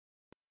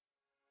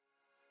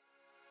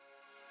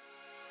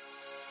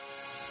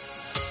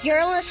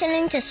You're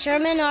listening to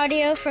sermon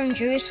audio from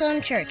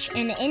Jerusalem Church,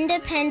 an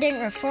independent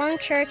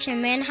Reformed church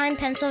in Manheim,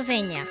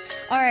 Pennsylvania.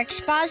 Our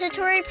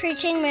expository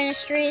preaching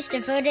ministry is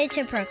devoted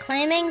to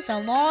proclaiming the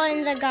law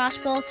and the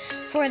gospel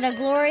for the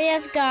glory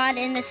of God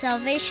and the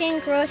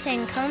salvation, growth,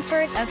 and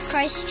comfort of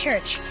Christ's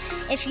church.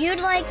 If you'd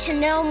like to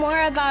know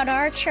more about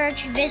our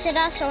church, visit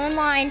us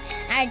online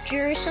at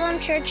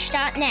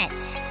jerusalemchurch.net.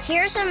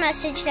 Here's a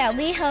message that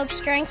we hope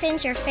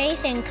strengthens your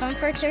faith and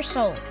comforts your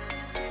soul.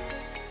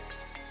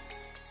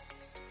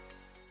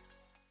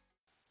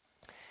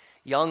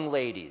 Young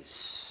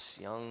ladies,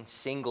 young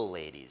single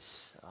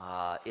ladies,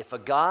 if a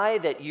guy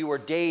that you were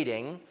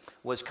dating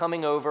was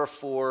coming over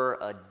for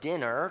a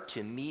dinner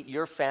to meet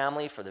your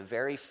family for the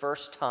very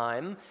first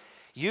time,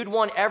 you'd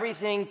want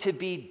everything to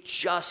be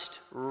just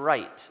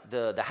right.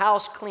 The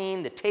house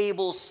clean, the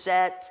table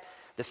set,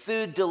 the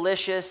food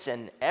delicious,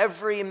 and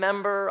every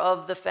member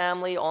of the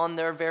family on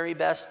their very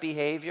best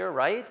behavior,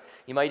 right?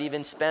 You might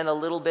even spend a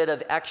little bit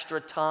of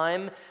extra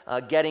time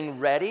getting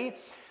ready.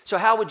 So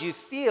how would you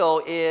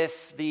feel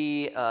if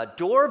the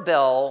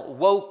doorbell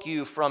woke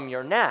you from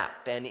your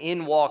nap and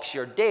in walks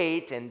your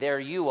date and there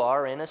you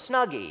are in a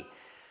Snuggie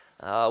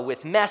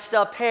with messed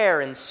up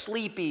hair and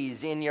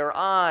sleepies in your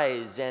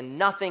eyes and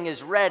nothing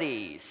is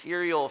ready,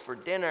 cereal for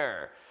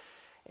dinner?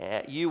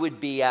 You would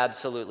be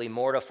absolutely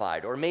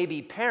mortified. Or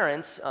maybe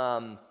parents,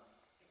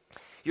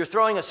 you're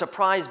throwing a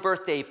surprise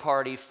birthday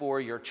party for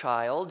your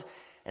child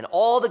and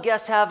all the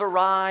guests have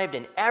arrived,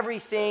 and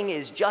everything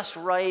is just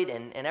right,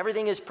 and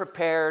everything is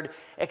prepared,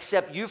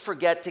 except you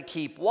forget to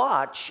keep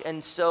watch.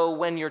 And so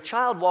when your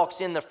child walks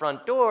in the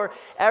front door,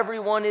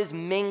 everyone is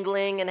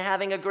mingling and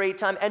having a great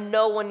time, and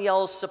no one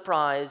yells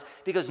surprise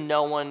because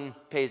no one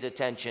pays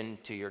attention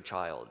to your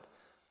child.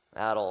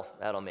 That'll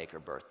make her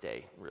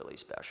birthday really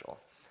special.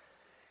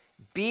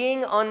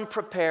 Being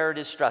unprepared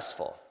is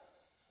stressful.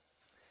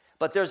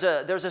 But there's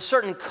a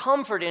certain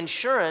comfort,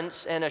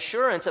 insurance, and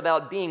assurance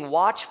about being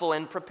watchful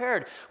and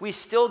prepared. We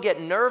still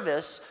get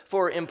nervous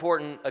for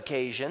important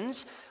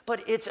occasions,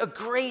 but it's a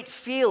great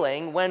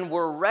feeling when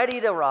we're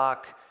ready to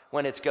rock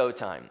when it's go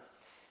time.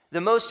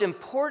 The most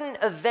important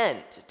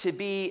event to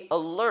be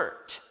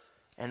alert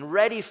and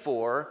ready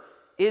for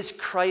is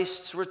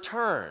Christ's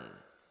return,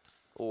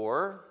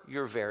 or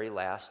your very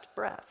last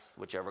breath,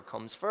 whichever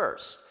comes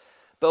first.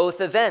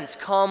 Both events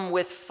come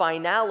with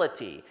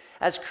finality.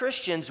 As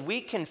Christians,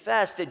 we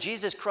confess that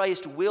Jesus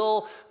Christ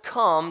will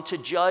come to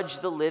judge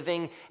the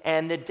living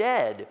and the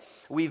dead.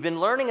 We've been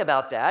learning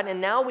about that,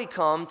 and now we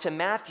come to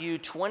Matthew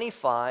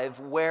 25,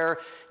 where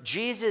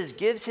Jesus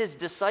gives his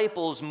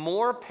disciples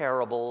more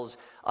parables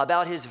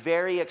about his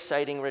very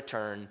exciting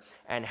return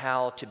and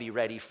how to be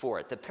ready for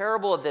it. The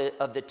parable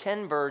of the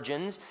 10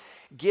 virgins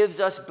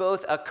gives us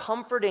both a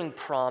comforting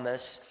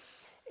promise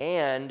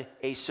and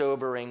a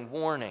sobering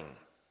warning.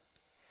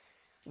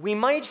 We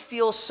might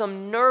feel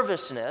some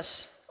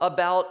nervousness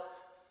about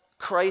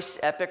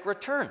Christ's epic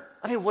return.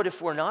 I mean, what if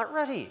we're not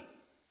ready?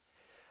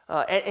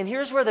 And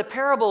here's where the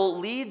parable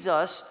leads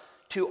us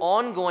to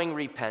ongoing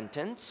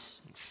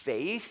repentance,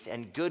 faith,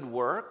 and good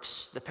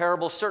works. The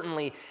parable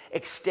certainly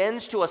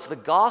extends to us the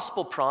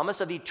gospel promise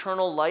of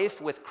eternal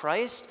life with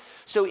Christ.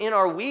 So in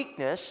our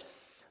weakness,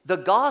 the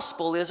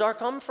gospel is our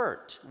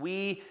comfort.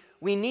 We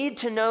need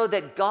to know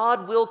that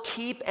God will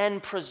keep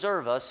and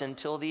preserve us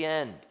until the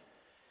end.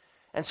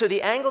 And so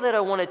the angle that I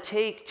want to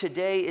take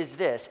today is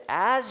this: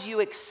 as you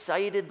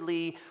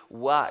excitedly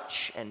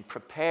watch and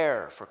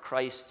prepare for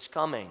Christ's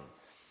coming,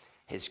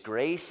 his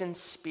grace and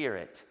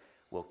spirit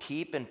will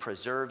keep and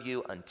preserve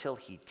you until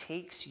he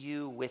takes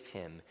you with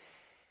him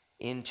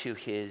into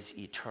his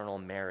eternal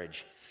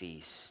marriage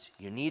feast.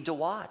 You need to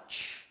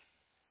watch.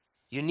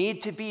 You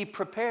need to be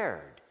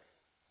prepared.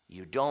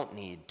 You don't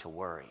need to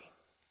worry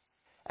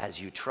as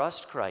you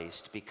trust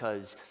Christ,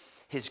 because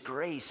his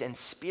grace and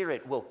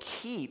spirit will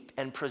keep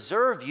and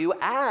preserve you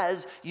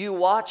as you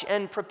watch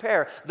and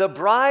prepare. The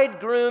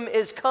bridegroom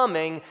is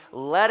coming.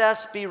 Let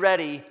us be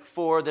ready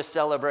for the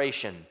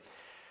celebration.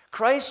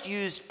 Christ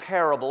used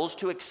parables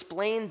to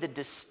explain the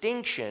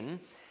distinction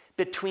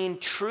between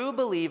true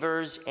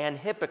believers and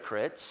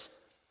hypocrites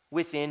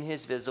within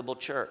his visible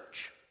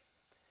church.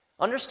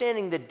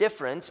 Understanding the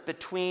difference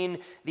between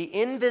the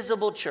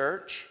invisible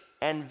church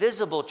and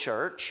visible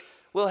church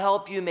will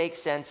help you make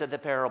sense of the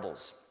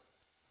parables.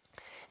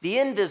 The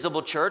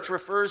invisible church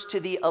refers to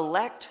the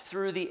elect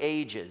through the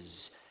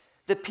ages,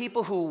 the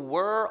people who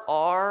were,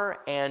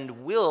 are,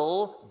 and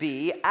will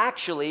be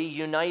actually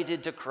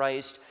united to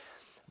Christ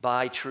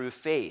by true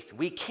faith.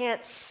 We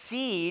can't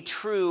see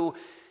true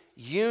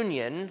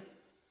union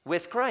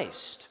with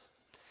Christ,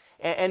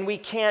 and we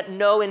can't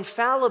know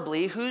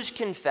infallibly whose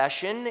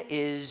confession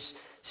is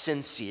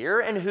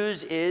sincere and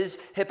whose is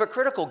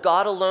hypocritical.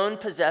 God alone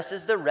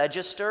possesses the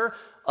register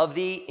of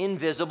the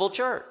invisible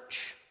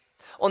church.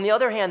 On the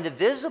other hand, the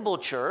visible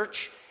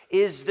church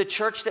is the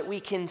church that we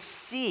can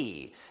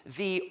see,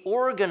 the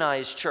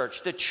organized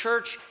church, the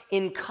church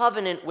in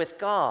covenant with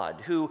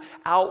God, who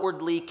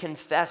outwardly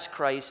confess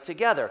Christ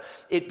together.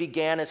 It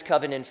began as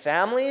covenant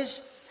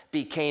families,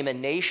 became a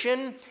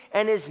nation,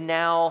 and is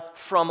now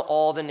from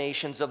all the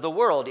nations of the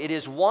world. It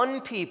is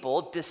one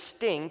people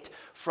distinct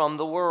from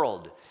the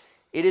world.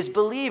 It is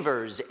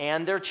believers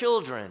and their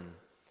children.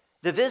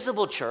 The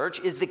visible church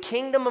is the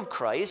kingdom of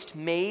Christ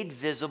made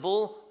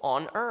visible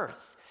on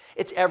earth.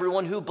 It's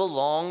everyone who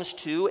belongs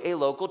to a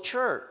local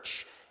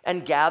church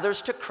and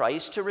gathers to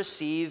Christ to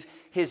receive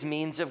his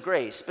means of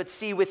grace. But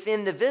see,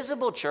 within the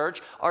visible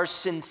church are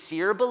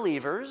sincere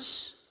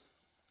believers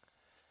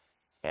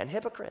and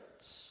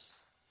hypocrites,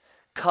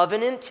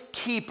 covenant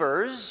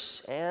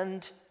keepers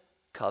and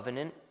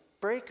covenant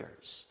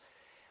breakers.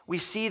 We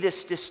see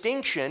this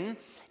distinction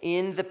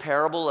in the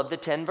parable of the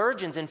 10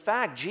 virgins. In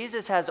fact,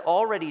 Jesus has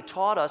already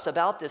taught us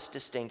about this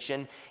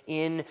distinction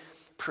in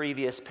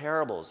previous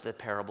parables, the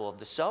parable of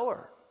the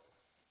sower.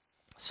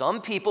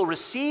 Some people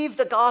receive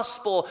the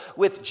gospel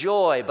with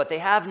joy, but they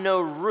have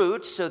no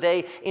roots, so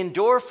they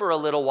endure for a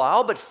little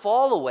while, but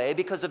fall away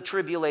because of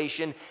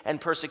tribulation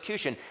and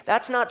persecution.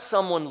 That's not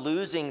someone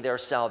losing their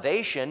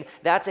salvation.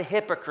 That's a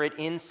hypocrite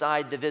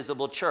inside the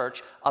visible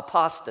church,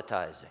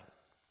 apostatizing.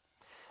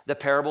 The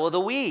parable of the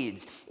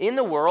weeds. In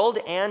the world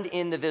and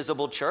in the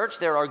visible church,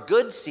 there are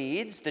good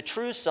seeds, the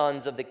true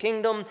sons of the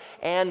kingdom,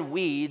 and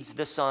weeds,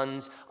 the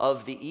sons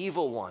of the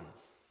evil one.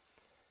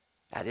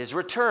 At his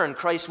return,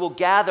 Christ will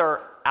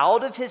gather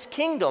out of his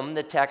kingdom,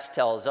 the text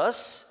tells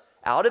us,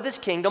 out of his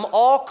kingdom,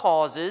 all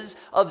causes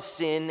of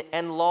sin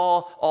and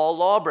law, all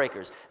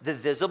lawbreakers. The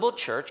visible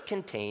church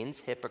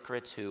contains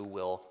hypocrites who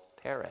will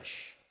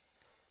perish.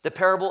 The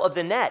parable of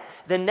the net.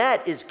 The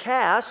net is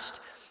cast,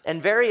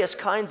 and various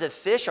kinds of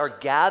fish are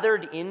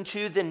gathered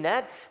into the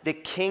net. The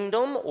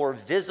kingdom or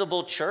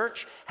visible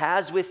church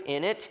has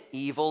within it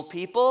evil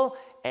people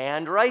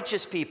and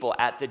righteous people.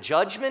 At the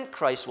judgment,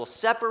 Christ will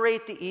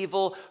separate the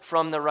evil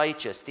from the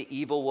righteous. The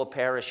evil will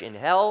perish in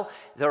hell.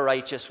 The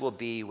righteous will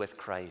be with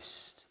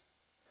Christ.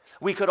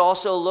 We could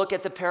also look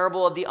at the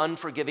parable of the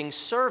unforgiving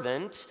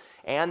servant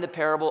and the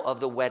parable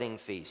of the wedding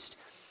feast.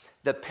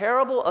 The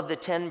parable of the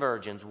 10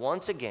 virgins,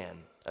 once again,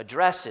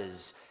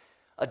 addresses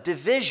a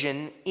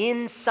division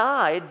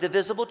inside the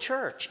visible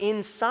church,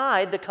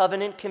 inside the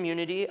covenant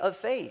community of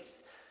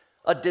faith,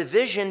 a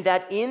division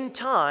that in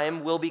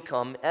time will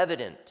become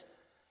evident.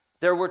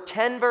 There were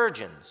 10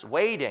 virgins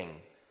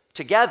waiting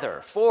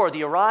together for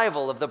the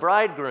arrival of the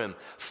bridegroom.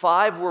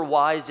 5 were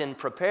wise and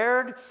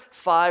prepared,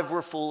 5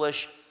 were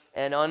foolish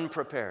and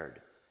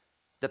unprepared.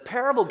 The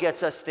parable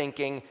gets us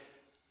thinking,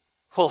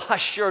 well, I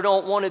sure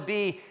don't want to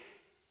be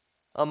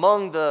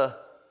among the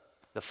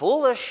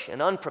foolish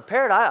and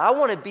unprepared. I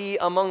want to be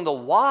among the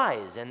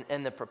wise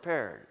and the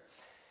prepared.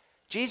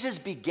 Jesus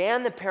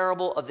began the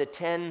parable of the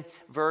 10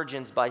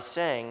 virgins by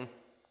saying,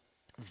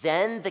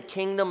 then the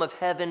kingdom of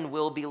heaven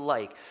will be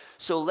like.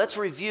 So let's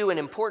review an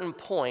important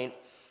point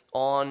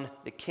on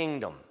the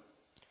kingdom.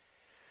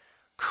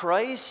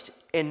 Christ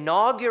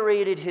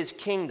inaugurated his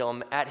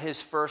kingdom at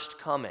his first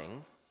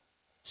coming.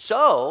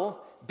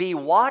 So be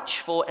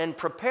watchful and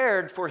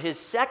prepared for his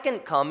second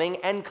coming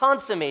and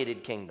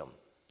consummated kingdom.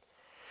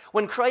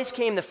 When Christ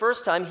came the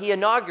first time, he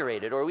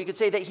inaugurated, or we could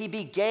say that he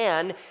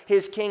began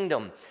his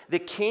kingdom. The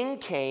king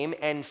came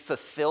and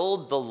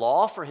fulfilled the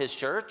law for his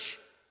church,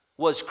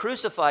 was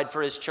crucified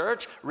for his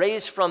church,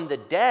 raised from the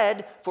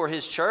dead for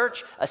his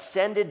church,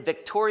 ascended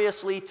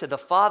victoriously to the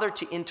Father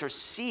to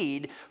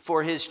intercede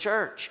for his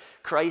church.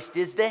 Christ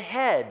is the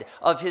head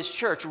of his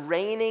church,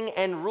 reigning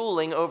and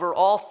ruling over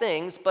all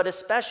things, but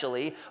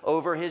especially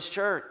over his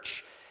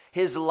church.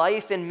 His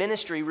life and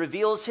ministry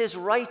reveals his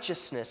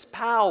righteousness,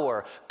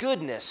 power,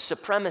 goodness,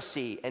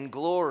 supremacy, and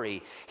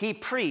glory. He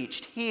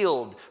preached,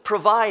 healed,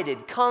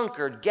 provided,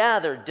 conquered,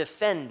 gathered,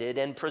 defended,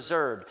 and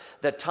preserved.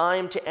 The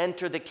time to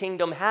enter the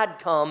kingdom had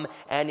come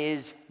and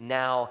is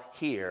now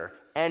here.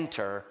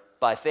 Enter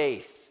by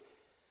faith.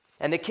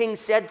 And the king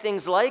said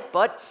things like,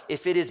 but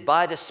if it is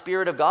by the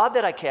Spirit of God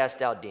that I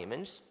cast out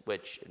demons,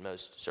 which it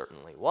most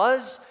certainly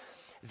was,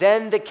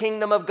 then the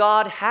kingdom of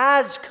God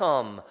has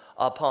come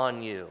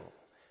upon you.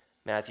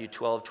 Matthew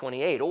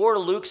 12:28. Or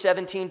Luke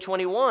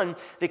 17:21,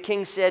 the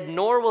king said,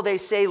 nor will they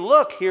say,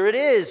 look, here it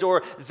is,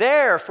 or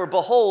there, for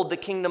behold, the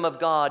kingdom of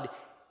God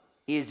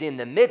is in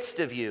the midst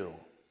of you.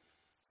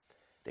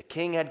 The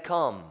king had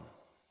come,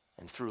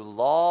 and through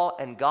law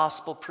and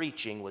gospel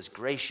preaching was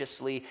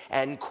graciously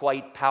and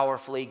quite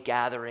powerfully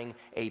gathering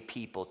a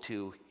people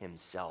to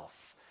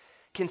himself.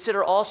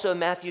 Consider also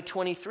Matthew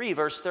 23,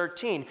 verse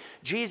 13.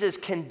 Jesus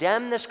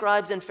condemned the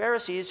scribes and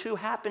Pharisees who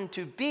happened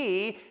to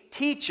be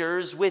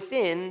teachers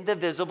within the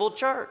visible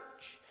church.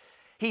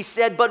 He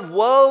said, but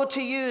woe to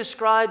you,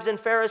 scribes and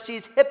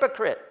Pharisees,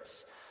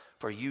 hypocrites,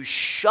 for you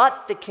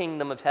shut the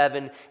kingdom of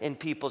heaven in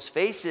people's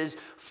faces,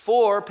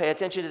 for, pay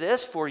attention to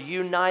this, for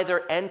you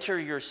neither enter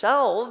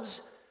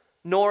yourselves,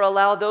 nor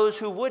allow those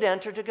who would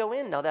enter to go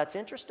in. Now that's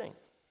interesting.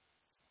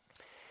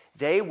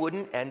 They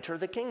wouldn't enter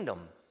the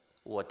kingdom.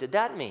 What did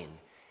that mean?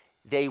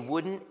 They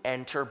wouldn't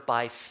enter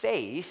by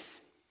faith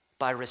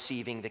by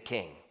receiving the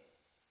king.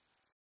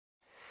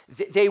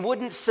 They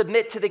wouldn't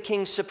submit to the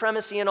king's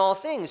supremacy in all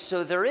things.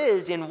 So there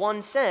is, in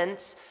one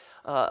sense,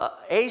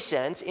 a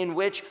sense in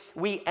which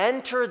we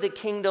enter the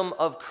kingdom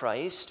of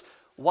Christ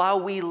while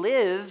we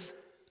live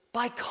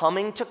by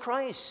coming to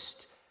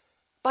Christ,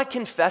 by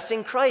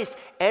confessing Christ,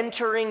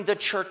 entering the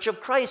church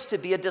of Christ to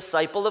be a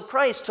disciple of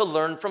Christ, to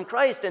learn from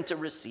Christ and to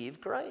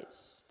receive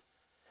Christ.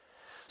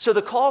 So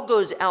the call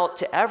goes out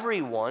to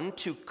everyone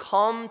to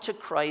come to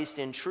Christ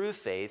in true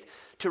faith,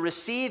 to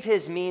receive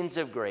his means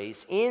of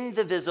grace in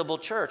the visible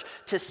church,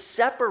 to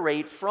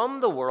separate from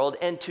the world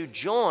and to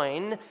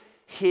join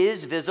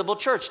his visible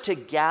church, to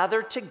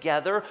gather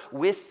together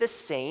with the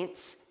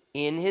saints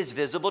in his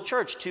visible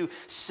church, to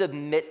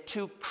submit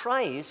to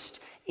Christ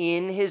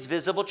in his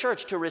visible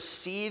church, to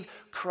receive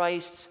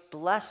Christ's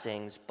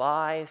blessings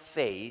by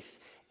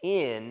faith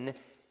in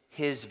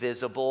his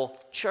visible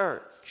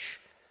church.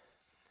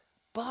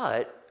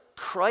 But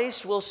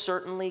Christ will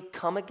certainly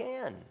come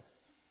again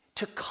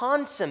to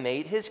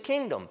consummate his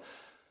kingdom.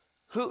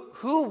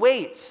 Who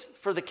waits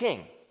for the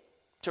king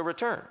to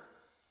return?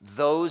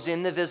 Those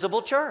in the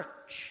visible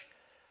church.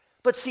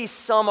 But see,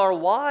 some are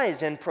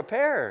wise and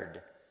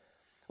prepared,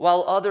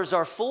 while others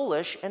are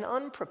foolish and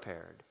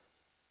unprepared.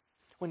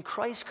 When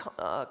Christ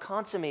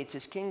consummates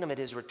his kingdom at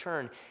his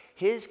return,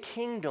 his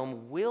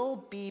kingdom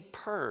will be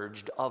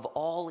purged of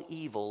all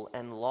evil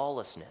and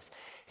lawlessness.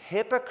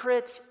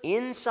 Hypocrites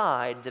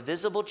inside the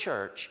visible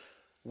church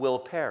will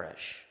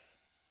perish.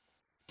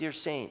 Dear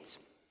saints,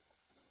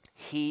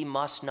 he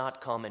must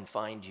not come and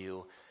find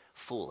you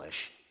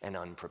foolish and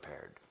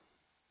unprepared.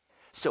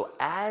 So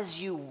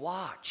as you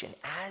watch and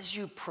as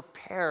you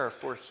prepare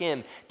for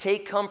him,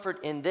 take comfort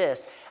in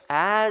this.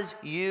 As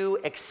you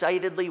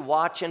excitedly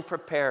watch and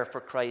prepare for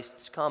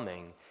Christ's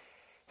coming,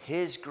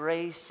 his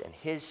grace and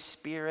his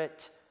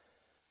Spirit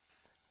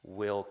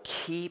will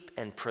keep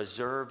and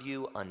preserve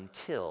you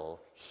until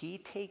he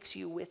takes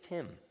you with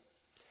him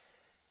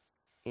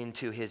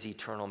into his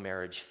eternal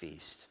marriage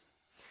feast.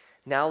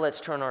 Now let's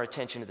turn our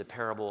attention to the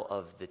parable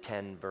of the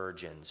 10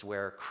 virgins,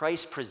 where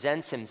Christ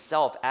presents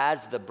himself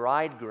as the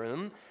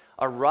bridegroom,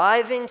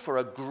 arriving for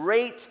a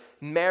great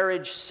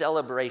marriage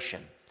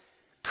celebration.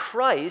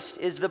 Christ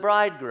is the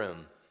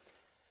bridegroom,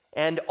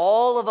 and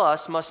all of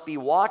us must be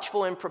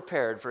watchful and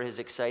prepared for his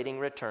exciting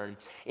return.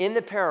 In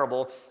the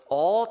parable,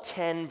 all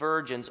 10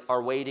 virgins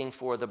are waiting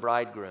for the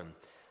bridegroom,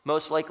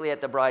 most likely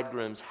at the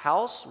bridegroom's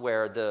house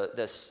where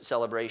the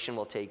celebration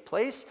will take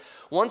place.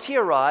 Once he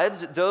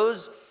arrives,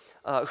 those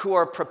who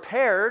are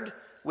prepared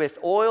with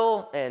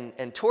oil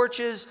and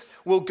torches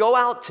will go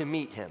out to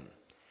meet him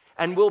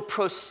and will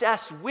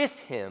process with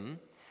him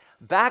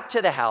back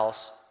to the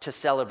house to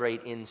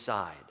celebrate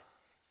inside.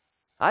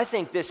 I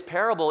think this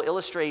parable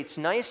illustrates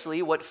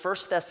nicely what 1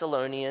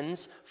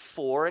 Thessalonians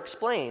 4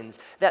 explains,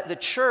 that the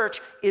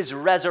church is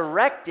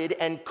resurrected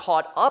and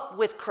caught up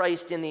with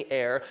Christ in the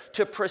air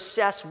to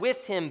process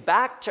with him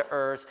back to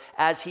earth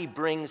as he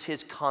brings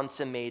his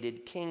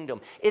consummated kingdom.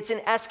 It's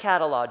an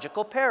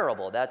eschatological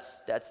parable.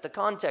 That's the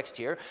context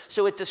here.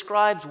 So it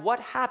describes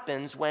what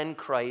happens when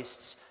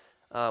Christ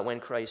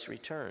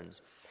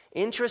returns.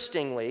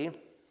 Interestingly,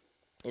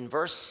 in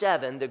verse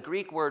 7, the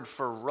Greek word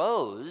for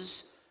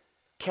rose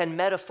can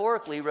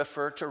metaphorically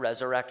refer to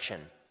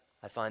resurrection.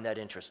 I find that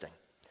interesting.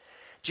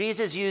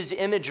 Jesus used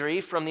imagery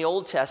from the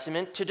Old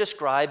Testament to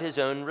describe his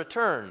own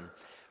return.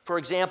 For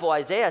example,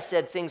 Isaiah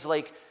said things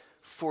like,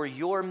 "For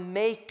your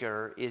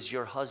maker is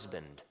your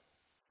husband.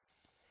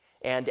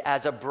 And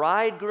as a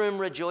bridegroom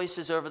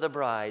rejoices over the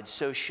bride,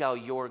 so shall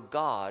your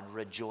God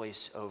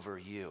rejoice over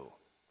you."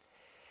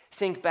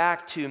 Think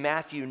back to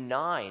Matthew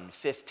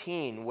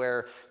 9:15,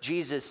 where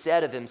Jesus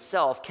said of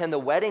himself, "Can the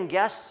wedding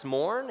guests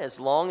mourn as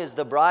long as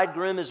the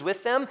bridegroom is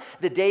with them?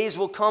 The days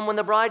will come when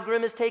the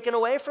bridegroom is taken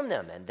away from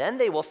them, and then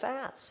they will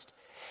fast."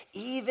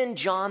 Even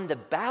John the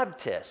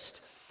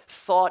Baptist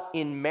thought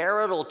in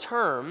marital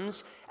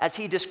terms as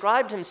he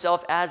described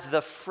himself as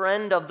the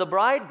friend of the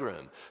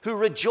bridegroom, who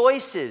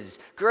rejoices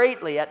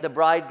greatly at the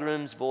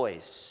bridegroom's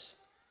voice.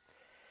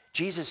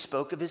 Jesus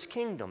spoke of his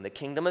kingdom, the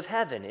kingdom of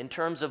heaven, in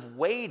terms of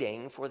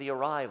waiting for the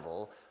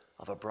arrival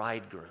of a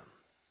bridegroom,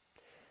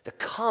 the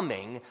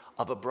coming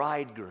of a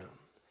bridegroom,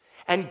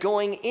 and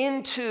going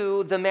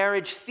into the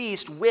marriage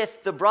feast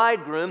with the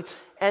bridegroom,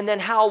 and then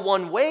how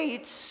one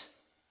waits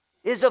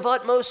is of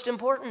utmost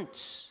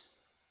importance.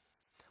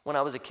 When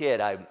I was a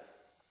kid, I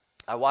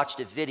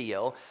watched a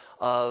video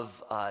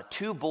of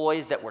 2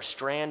 boys that were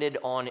stranded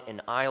on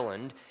an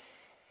island.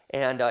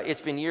 And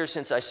it's been years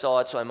since I saw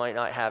it, so I might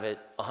not have it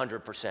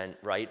 100%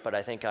 right, but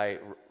I think I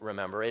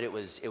remember it. It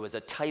was a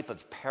type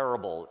of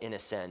parable, in a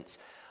sense.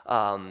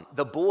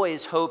 The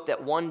boys hoped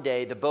that one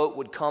day the boat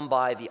would come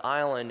by the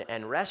island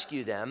and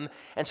rescue them.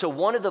 And so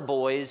one of the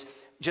boys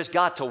just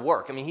got to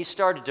work. I mean, he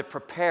started to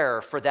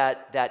prepare for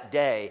that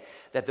day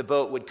that the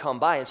boat would come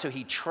by. And so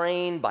he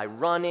trained by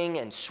running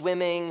and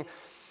swimming.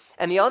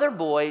 And the other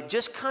boy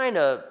just kind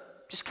of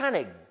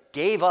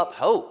gave up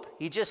hope.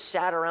 He just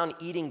sat around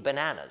eating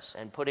bananas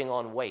and putting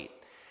on weight.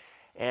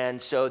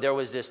 And so there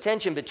was this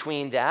tension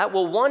between that.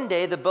 Well, one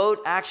day the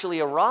boat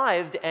actually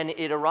arrived, and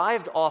it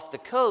arrived off the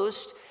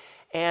coast,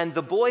 and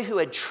the boy who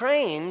had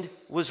trained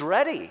was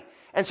ready.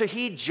 And so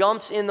he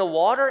jumps in the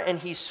water and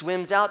he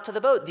swims out to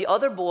the boat. The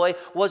other boy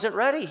wasn't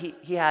ready.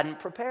 He hadn't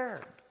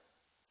prepared.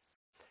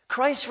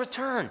 Christ's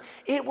return,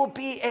 it will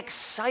be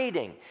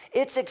exciting.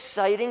 It's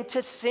exciting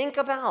to think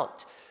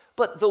about,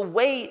 but the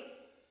wait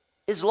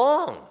is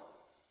long.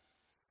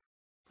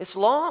 It's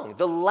long.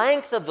 The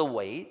length of the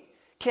wait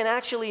can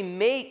actually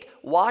make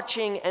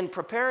watching and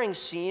preparing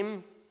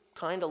seem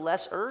kind of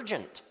less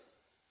urgent,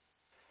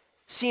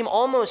 seem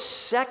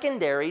almost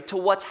secondary to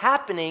what's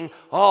happening.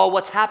 Oh,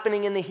 what's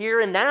happening in the here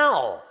and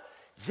now.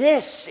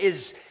 This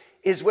is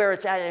where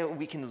it's at, and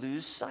we can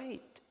lose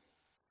sight.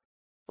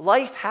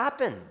 Life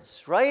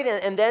happens, right?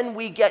 And then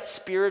we get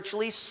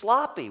spiritually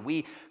sloppy.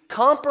 We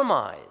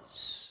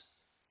compromise,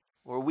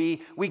 or we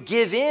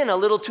give in a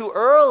little too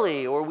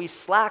early, or we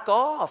slack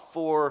off,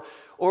 or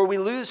we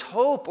lose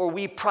hope, or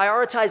we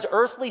prioritize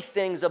earthly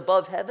things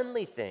above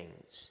heavenly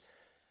things.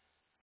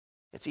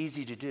 It's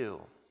easy to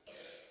do.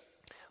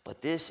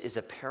 But this is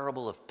a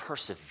parable of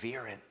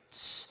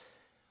perseverance,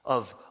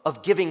 of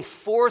giving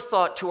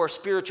forethought to our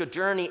spiritual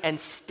journey and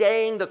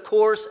staying the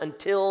course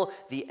until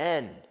the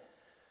end.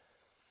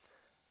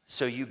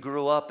 So you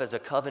grew up as a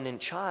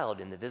covenant child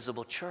in the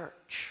visible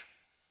church.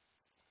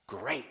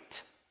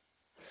 Great.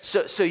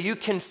 So you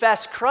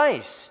confess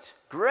Christ.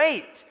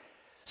 Great.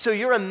 So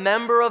you're a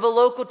member of a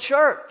local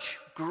church.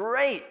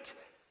 Great.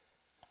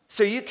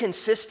 So you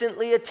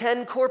consistently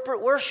attend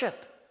corporate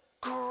worship.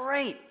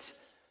 Great.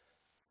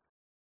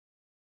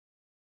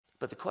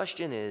 But the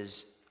question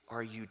is,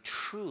 are you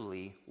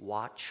truly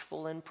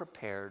watchful and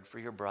prepared for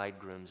your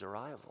bridegroom's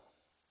arrival?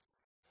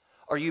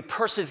 Are you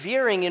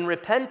persevering in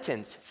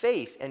repentance,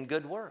 faith, and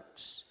good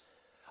works?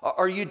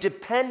 Are you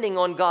depending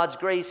on God's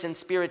grace and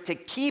Spirit to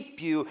keep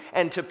you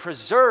and to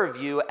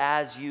preserve you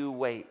as you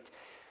wait?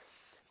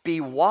 Be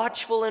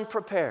watchful and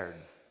prepared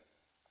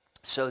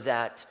so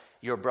that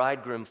your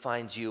bridegroom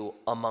finds you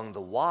among the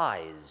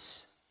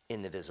wise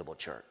in the visible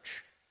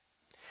church.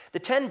 The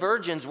 10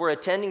 virgins were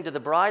attending to the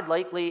bride,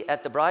 likely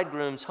at the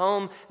bridegroom's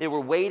home. They were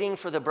waiting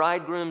for the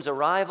bridegroom's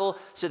arrival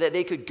so that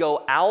they could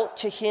go out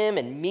to him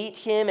and meet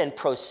him and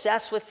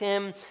process with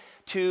him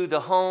to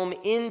the home,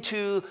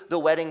 into the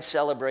wedding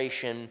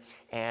celebration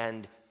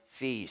and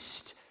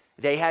feast.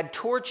 They had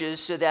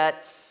torches so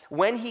that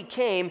when he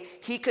came,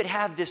 he could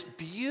have this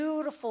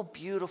beautiful,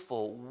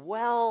 beautiful,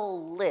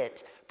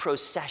 well-lit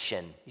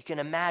procession. You can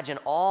imagine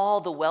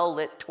all the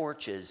well-lit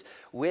torches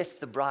with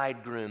the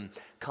bridegroom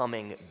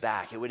coming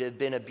back. It would have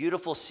been a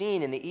beautiful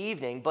scene in the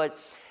evening, but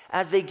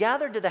as they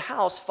gathered to the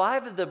house,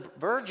 5 of the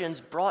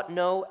virgins brought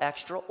no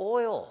extra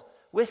oil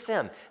with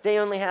them. They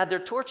only had their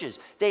torches.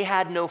 They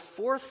had no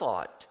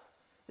forethought.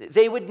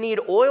 They would need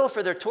oil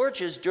for their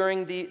torches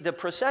during the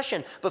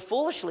procession, but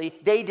foolishly,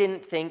 they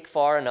didn't think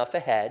far enough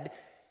ahead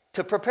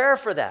to prepare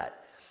for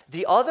that.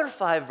 The other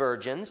 5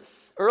 virgins,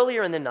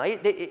 earlier in the night,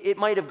 it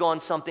might have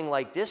gone something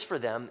like this for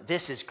them.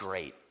 This is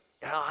great.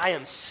 I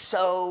am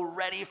so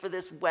ready for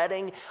this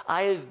wedding.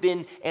 I have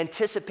been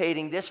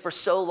anticipating this for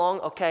so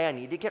long. Okay, I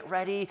need to get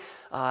ready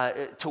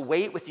to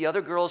wait with the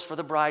other girls for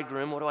the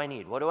bridegroom. What do I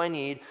need? What do I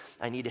need?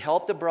 I need to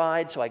help the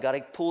bride, so I got to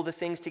pull the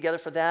things together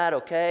for that.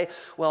 Okay,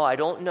 well, I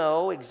don't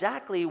know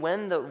exactly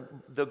when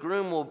the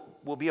groom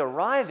will be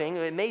arriving.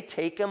 It may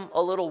take him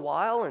a little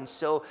while, and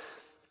so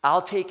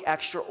I'll take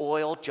extra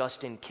oil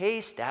just in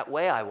case. That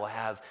way I will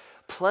have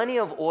plenty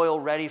of oil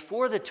ready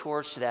for the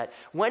torch so that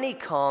when he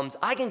comes,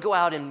 I can go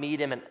out and meet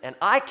him and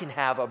I can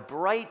have a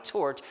bright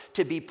torch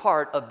to be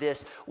part of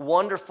this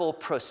wonderful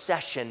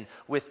procession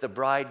with the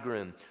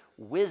bridegroom.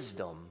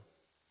 Wisdom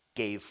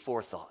gave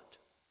forethought.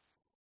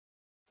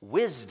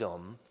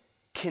 Wisdom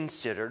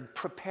considered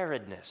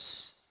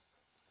preparedness.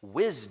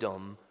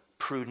 Wisdom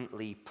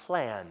prudently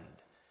planned.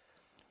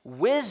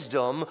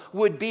 Wisdom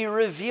would be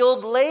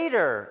revealed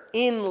later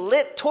in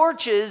lit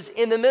torches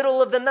in the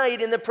middle of the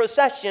night in the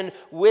procession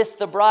with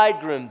the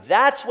bridegroom.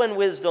 That's when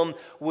wisdom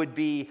would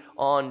be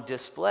on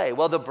display.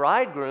 Well, the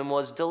bridegroom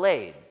was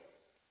delayed.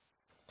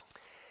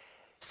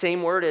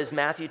 Same word as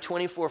Matthew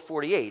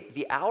 24:48.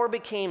 The hour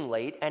became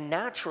late, and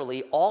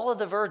naturally all of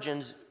the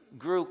virgins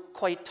grew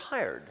quite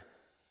tired.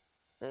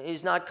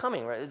 He's not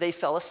coming, right? They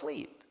fell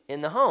asleep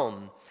in the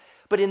home.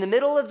 But in the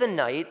middle of the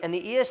night, and the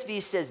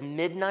ESV says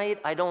midnight,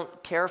 I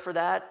don't care for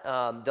that.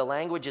 The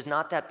language is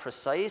not that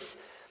precise.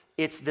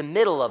 It's the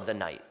middle of the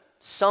night.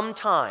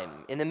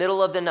 Sometime in the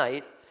middle of the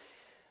night,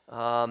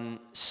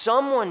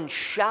 someone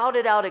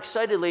shouted out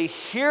excitedly,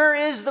 "Here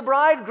is the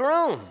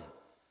bridegroom.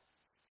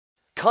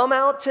 Come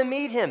out to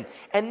meet him."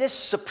 And this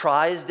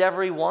surprised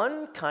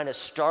everyone, kind of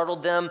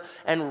startled them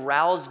and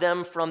roused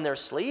them from their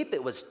sleep.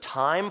 It was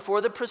time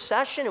for the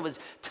procession. It was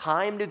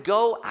time to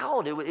go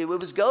out. It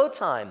was go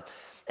time.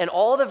 And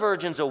all the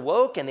virgins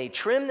awoke, and they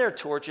trimmed their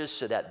torches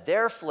so that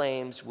their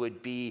flames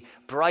would be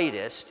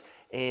brightest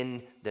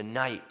in the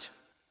night.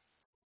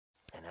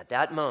 And at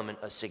that moment,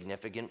 a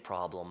significant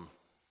problem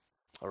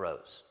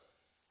arose.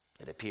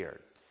 It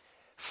appeared.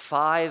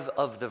 5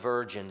 of the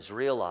virgins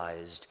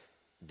realized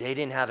they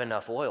didn't have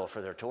enough oil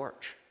for their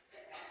torch.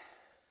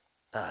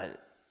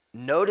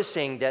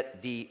 noticing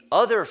that the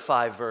other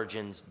 5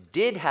 virgins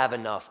did have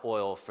enough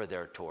oil for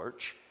their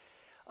torch,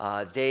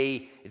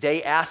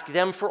 they asked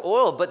them for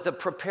oil, but the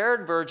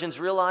prepared virgins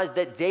realized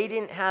that they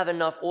didn't have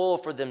enough oil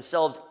for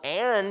themselves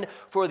and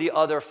for the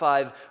other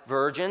 5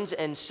 virgins,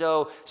 and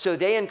so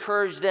they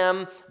encouraged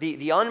them,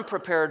 the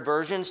unprepared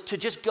virgins, to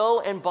just go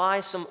and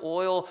buy some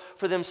oil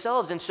for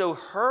themselves. And so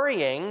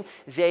hurrying,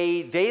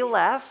 they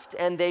left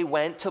and they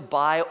went to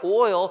buy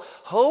oil,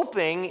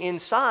 hoping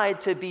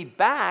inside to be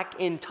back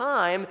in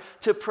time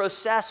to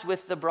process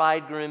with the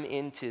bridegroom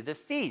into the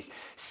feast.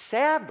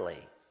 Sadly,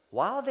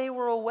 while they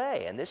were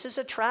away, and this is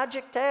a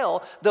tragic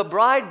tale, the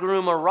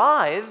bridegroom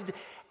arrived,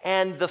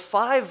 and the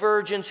 5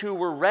 virgins who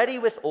were ready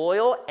with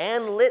oil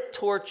and lit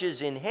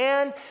torches in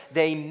hand,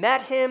 they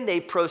met him,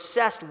 they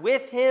processed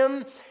with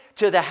him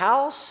to the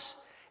house,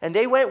 and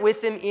they went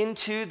with him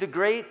into the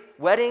great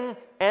wedding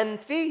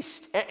and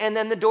feast. And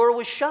then the door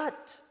was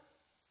shut.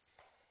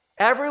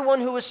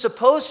 Everyone who was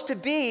supposed to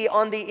be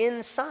on the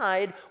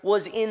inside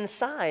was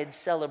inside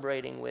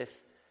celebrating with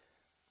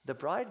the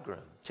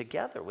bridegroom,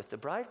 together with the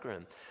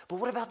bridegroom. But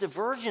what about the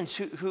virgins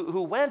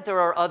who went?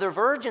 There are other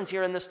virgins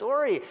here in the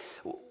story.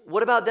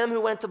 What about them who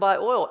went to buy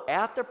oil?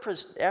 After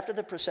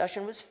the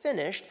procession was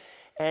finished,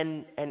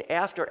 and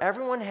after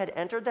everyone had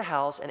entered the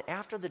house, and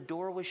after the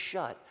door was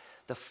shut,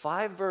 the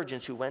 5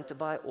 virgins who went to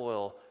buy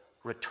oil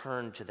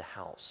returned to the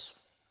house.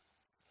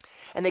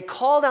 And they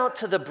called out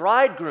to the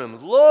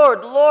bridegroom,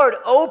 "Lord, Lord,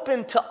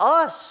 open to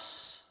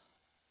us."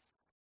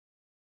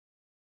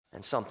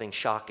 And something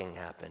shocking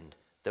happened.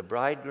 The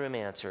bridegroom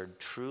answered,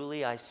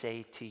 "Truly I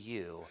say to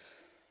you,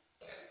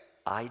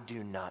 I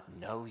do not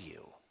know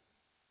you."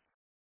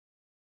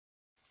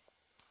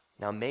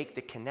 Now make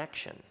the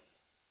connection.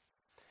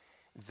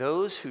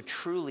 Those who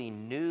truly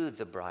knew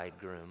the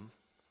bridegroom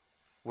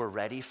were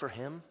ready for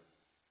him,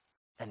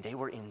 and they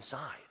were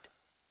inside.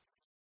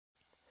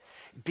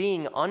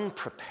 Being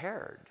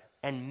unprepared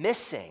and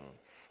missing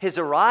his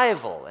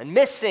arrival and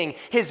missing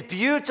his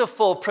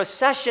beautiful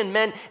procession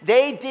meant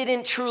they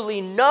didn't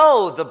truly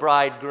know the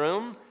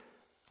bridegroom.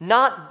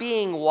 Not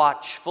being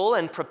watchful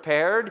and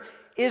prepared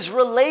is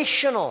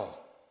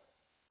relational.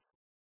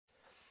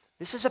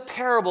 This is a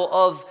parable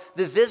of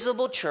the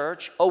visible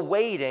church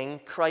awaiting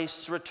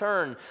Christ's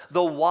return.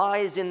 The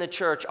wise in the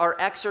church are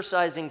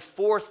exercising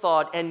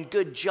forethought and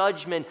good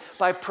judgment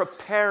by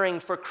preparing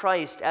for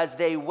Christ as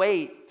they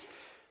wait.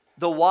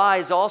 The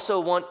wise also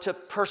want to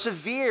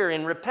persevere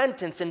in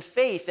repentance and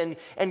faith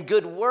and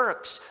good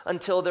works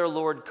until their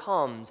Lord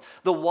comes.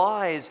 The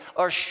wise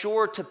are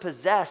sure to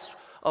possess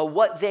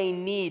what they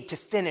need to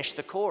finish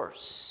the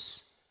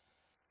course,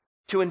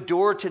 to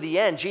endure to the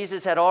end.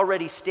 Jesus had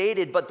already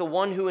stated, "But the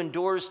one who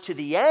endures to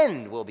the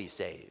end will be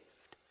saved."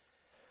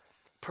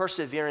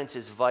 Perseverance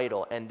is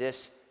vital, and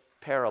this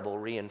parable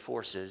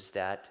reinforces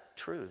that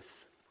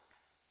truth.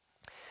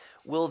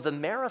 Will the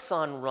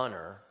marathon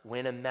runner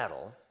win a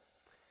medal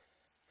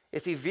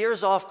if he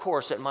veers off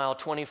course at mile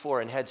 24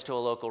 and heads to a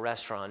local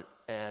restaurant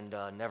and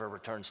never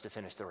returns to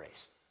finish the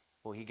race?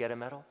 Will he get a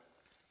medal?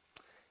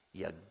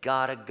 You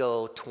gotta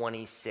go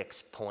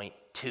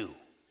 26.2.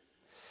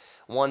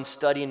 One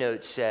study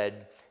note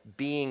said,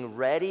 "Being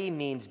ready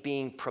means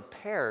being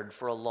prepared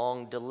for a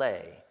long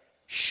delay.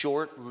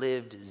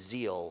 Short-lived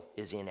zeal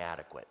is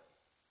inadequate."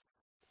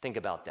 Think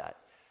about that.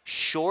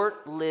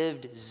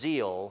 Short-lived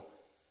zeal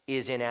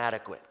is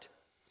inadequate.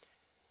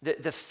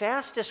 The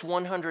fastest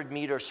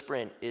 100-meter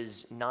sprint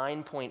is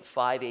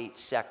 9.58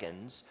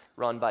 seconds,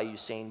 run by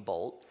Usain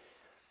Bolt.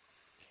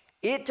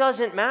 It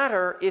doesn't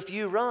matter if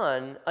you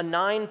run a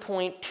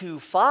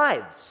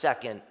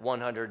 9.25-second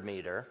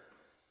 100-meter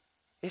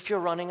if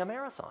you're running a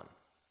marathon.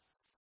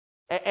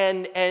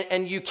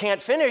 And you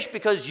can't finish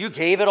because you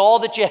gave it all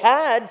that you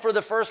had for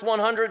the first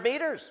 100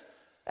 meters.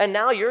 And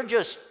now you're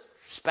just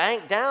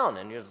spanked down,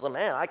 and you're just,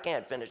 "Man, I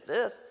can't finish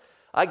this.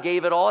 I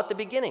gave it all at the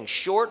beginning."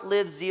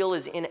 Short-lived zeal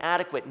is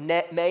inadequate.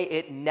 May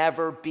it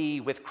never be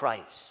with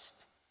Christ.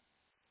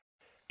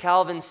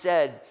 Calvin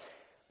said,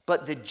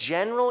 "But the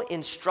general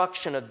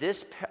instruction of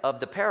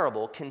the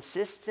parable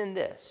consists in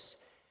this,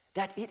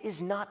 that it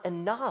is not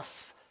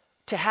enough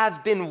to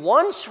have been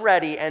once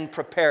ready and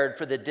prepared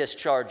for the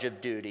discharge of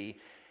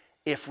duty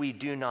if we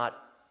do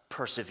not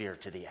persevere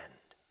to the end."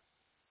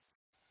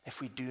 If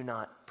we do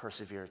not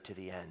persevere to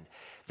the end.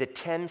 The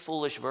 10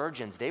 foolish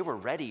virgins, they were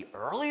ready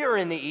earlier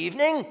in the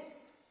evening.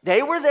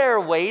 They were there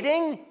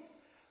waiting,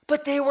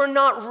 but they were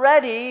not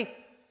ready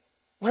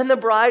when the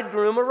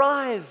bridegroom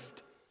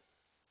arrived.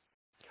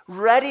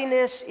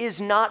 Readiness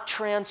is not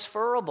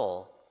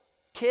transferable.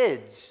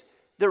 Kids,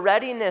 the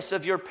readiness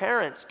of your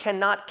parents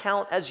cannot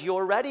count as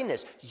your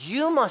readiness.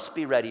 You must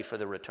be ready for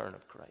the return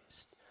of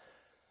Christ.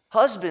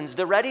 Husbands,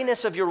 the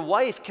readiness of your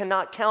wife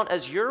cannot count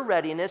as your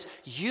readiness.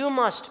 You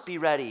must be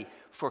ready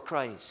for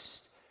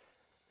Christ.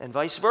 And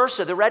vice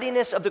versa. The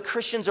readiness of the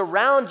Christians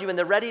around you and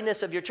the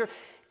readiness of your church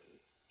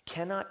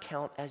cannot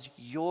count as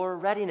your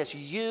readiness.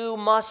 You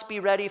must be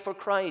ready for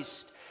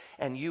Christ,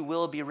 and you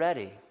will be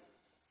ready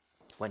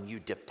when you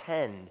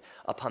depend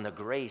upon the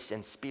grace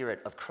and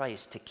Spirit of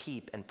Christ to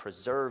keep and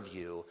preserve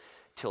you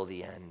till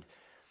the end.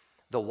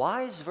 The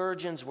wise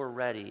virgins were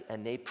ready,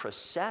 and they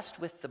processed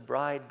with the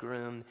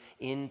bridegroom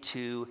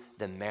into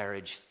the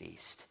marriage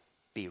feast.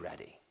 Be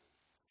ready.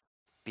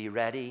 Be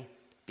ready,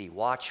 be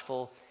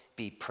watchful,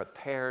 be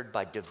prepared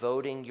by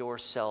devoting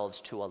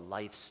yourselves to a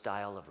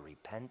lifestyle of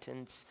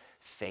repentance,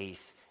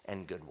 faith,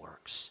 and good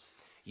works.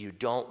 You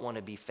don't want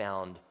to be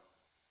found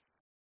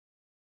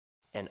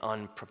an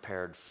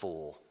unprepared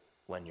fool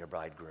when your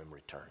bridegroom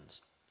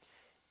returns.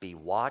 Be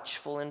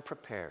watchful and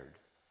prepared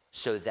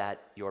so that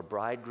your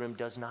bridegroom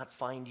does not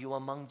find you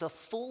among the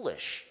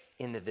foolish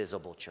in the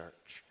visible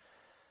church.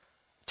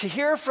 To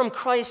hear from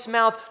Christ's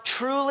mouth,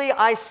 truly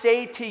I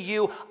say to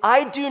you,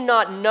 I do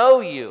not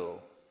know you.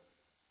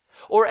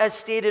 Or as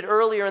stated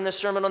earlier in the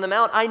Sermon on the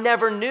Mount, I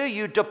never knew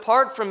you,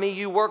 depart from me,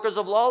 you workers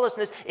of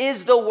lawlessness,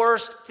 is the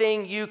worst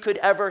thing you could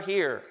ever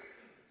hear.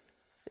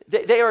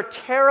 They are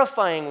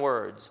terrifying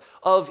words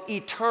of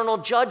eternal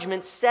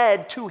judgment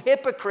said to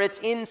hypocrites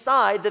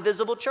inside the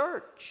visible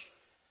church.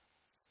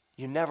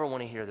 You never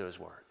want to hear those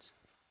words.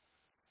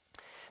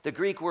 The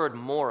Greek word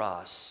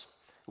moros,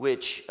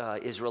 which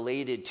is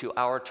related to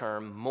our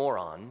term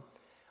moron,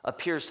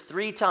 appears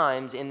 3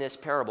 times in this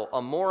parable.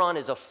 A moron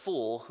is a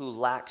fool who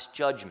lacks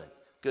judgment,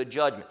 good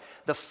judgment.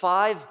 The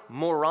 5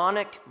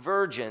 moronic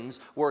virgins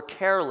were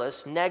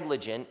careless,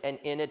 negligent, and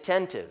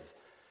inattentive,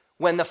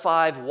 when the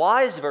 5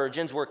 wise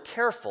virgins were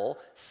careful,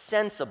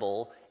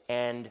 sensible,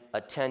 and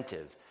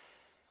attentive.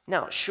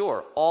 Now,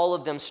 sure, all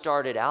of them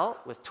started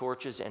out with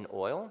torches and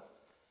oil,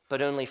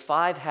 but only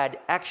 5 had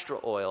extra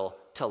oil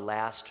to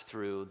last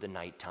through the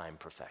nighttime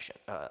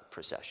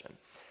procession.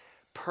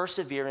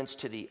 Perseverance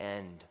to the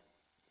end,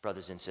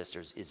 brothers and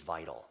sisters, is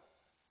vital.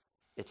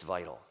 It's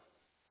vital.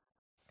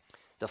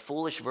 The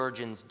foolish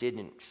virgins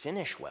didn't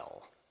finish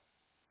well,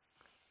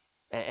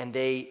 and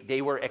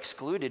they were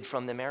excluded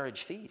from the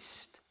marriage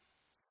feast.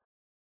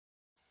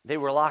 They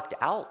were locked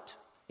out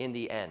in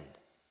the end.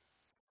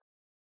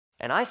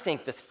 And I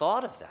think the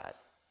thought of that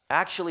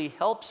actually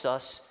helps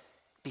us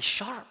be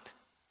sharp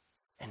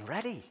and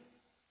ready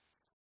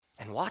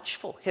and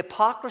watchful.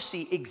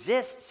 Hypocrisy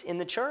exists in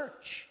the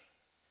church.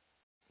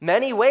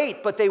 Many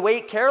wait, but they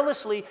wait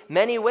carelessly.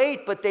 Many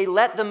wait, but they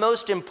let the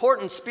most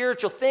important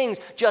spiritual things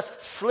just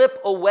slip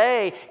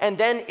away, and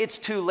then it's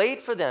too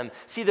late for them.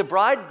 See, the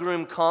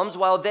bridegroom comes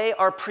while they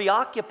are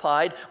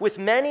preoccupied with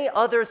many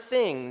other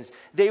things.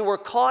 They were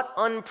caught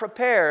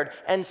unprepared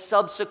and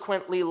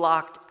subsequently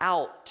locked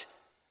out.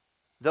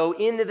 Though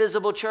in the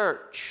visible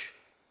church,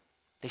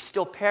 they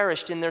still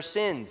perished in their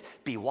sins.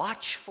 Be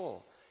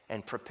watchful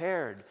and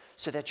prepared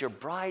so that your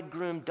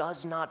bridegroom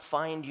does not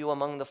find you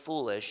among the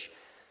foolish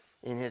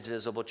in his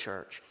visible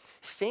church.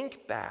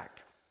 Think back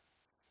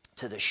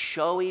to the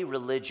showy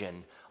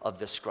religion of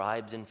the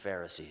scribes and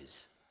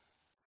Pharisees.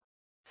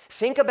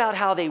 Think about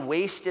how they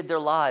wasted their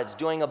lives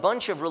doing a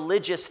bunch of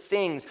religious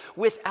things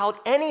without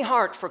any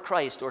heart for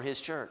Christ or his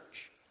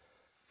church.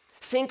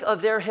 Think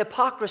of their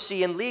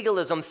hypocrisy and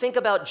legalism. Think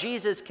about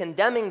Jesus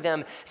condemning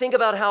them. Think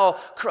about how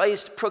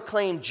Christ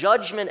proclaimed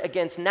judgment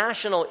against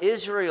national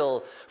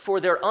Israel for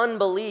their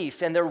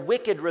unbelief and their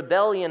wicked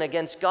rebellion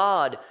against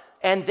God.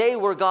 And they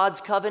were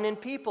God's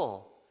covenant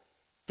people.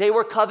 They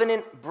were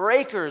covenant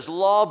breakers,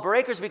 law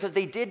breakers, because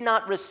they did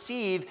not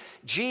receive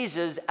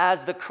Jesus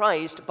as the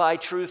Christ by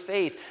true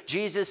faith.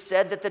 Jesus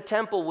said that the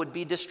temple would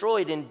be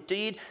destroyed.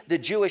 Indeed, the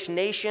Jewish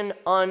nation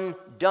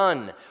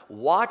undone.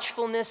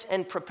 Watchfulness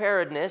and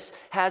preparedness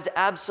has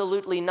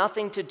absolutely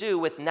nothing to do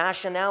with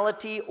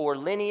nationality or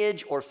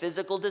lineage or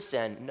physical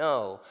descent.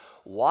 No,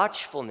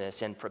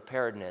 watchfulness and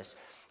preparedness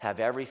have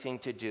everything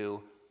to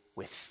do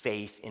with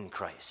faith in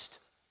Christ.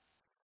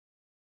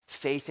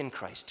 Faith in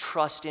Christ,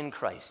 trust in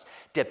Christ,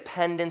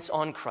 dependence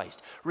on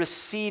Christ,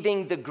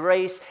 receiving the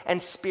grace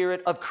and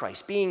Spirit of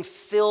Christ, being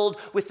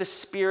filled with the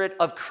Spirit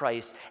of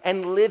Christ,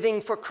 and living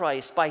for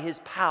Christ by his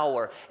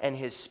power and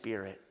his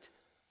Spirit.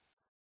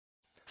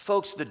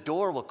 Folks, the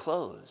door will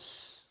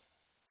close.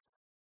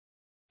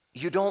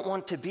 You don't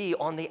want to be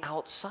on the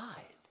outside.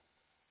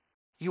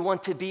 You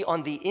want to be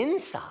on the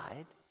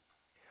inside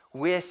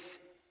with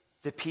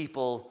the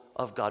people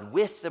of God,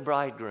 with the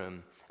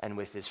bridegroom and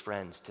with his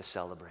friends to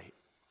celebrate.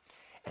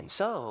 And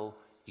so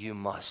you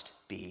must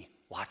be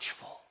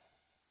watchful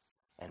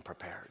and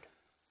prepared.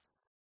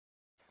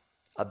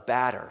 A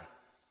batter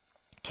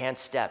can't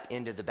step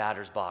into the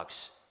batter's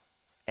box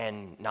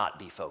and not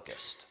be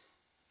focused.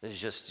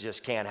 This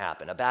just can't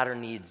happen. A batter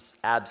needs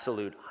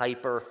absolute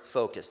hyper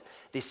focus.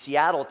 The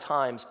Seattle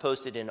Times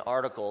posted an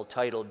article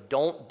titled,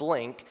 "Don't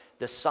Blink,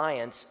 the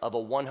Science of a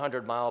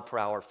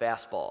 100-mile-per-hour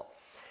Fastball."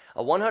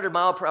 A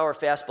 100-mile-per-hour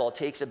fastball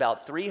takes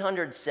about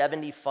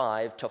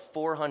 375 to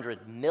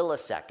 400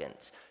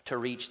 milliseconds to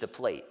reach the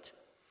plate.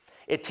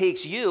 It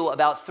takes you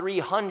about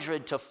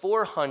 300 to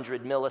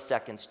 400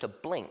 milliseconds to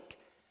blink.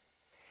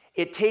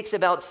 It takes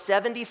about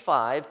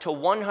 75 to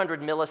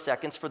 100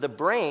 milliseconds for the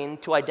brain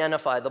to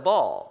identify the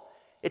ball.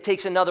 It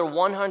takes another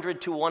 100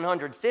 to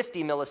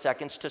 150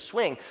 milliseconds to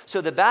swing. So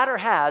the batter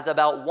has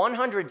about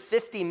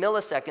 150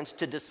 milliseconds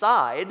to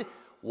decide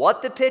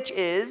what the pitch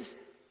is,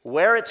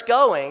 where it's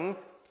going,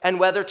 and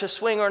whether to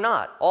swing or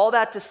not. All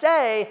that to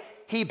say,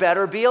 he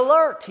better be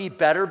alert. He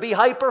better be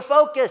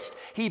hyper-focused.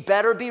 He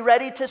better be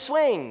ready to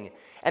swing.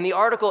 And the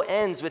article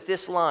ends with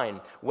this line: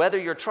 whether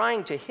you're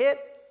trying to hit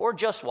or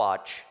just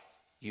watch,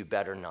 you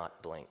better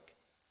not blink.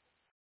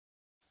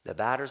 The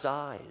batter's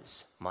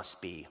eyes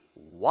must be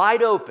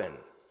wide open.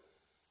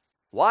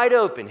 Wide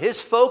open.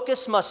 His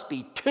focus must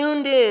be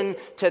tuned in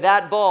to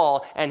that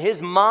ball, and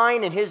his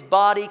mind and his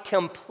body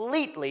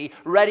completely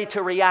ready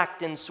to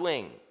react and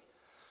swing.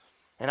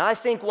 And I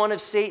think one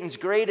of Satan's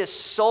greatest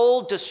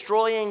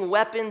soul-destroying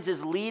weapons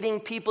is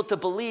leading people to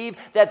believe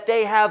that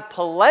they have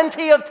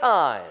plenty of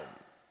time.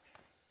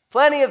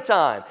 Plenty of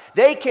time.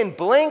 They can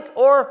blink,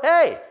 or,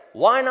 hey,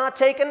 why not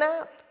take a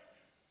nap?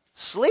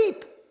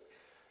 Sleep.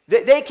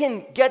 They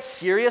can get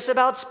serious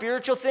about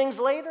spiritual things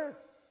later.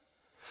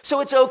 So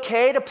it's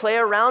okay to play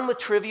around with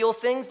trivial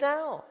things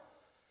now.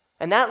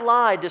 And that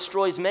lie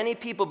destroys many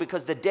people,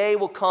 because the day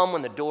will come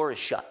when the door is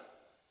shut.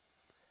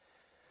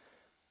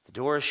 The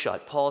door is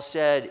shut. Paul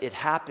said it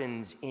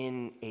happens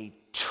in a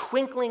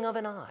twinkling of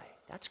an eye.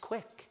 That's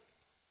quick.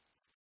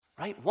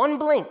 Right? One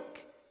blink,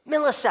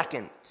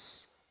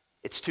 milliseconds.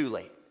 It's too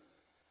late.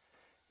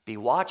 Be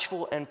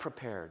watchful and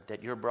prepared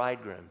that your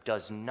bridegroom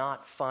does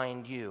not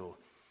find you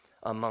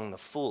among the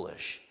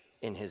foolish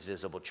in his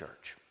visible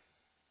church.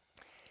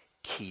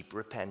 Keep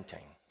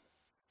repenting.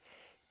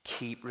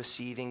 Keep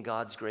receiving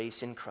God's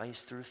grace in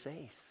Christ through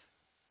faith.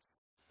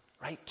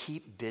 Right?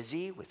 Keep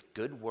busy with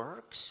good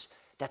works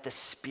that the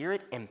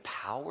Spirit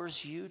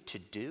empowers you to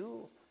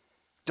do.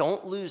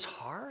 Don't lose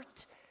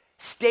heart.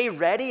 Stay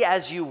ready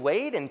as you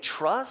wait, and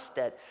trust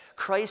that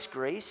Christ's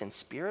grace and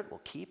Spirit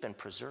will keep and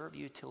preserve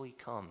you till he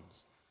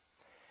comes.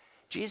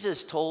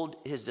 Jesus told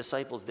his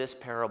disciples this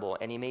parable,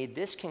 and he made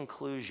this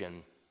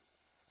conclusion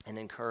and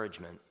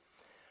encouragement.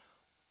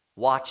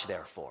 Watch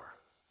therefore,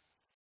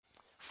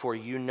 for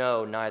you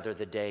know neither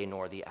the day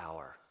nor the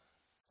hour.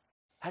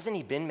 Hasn't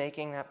he been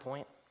making that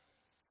point?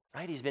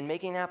 Right? He's been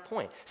making that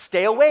point.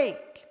 Stay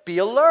awake, be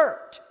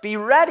alert, be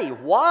ready,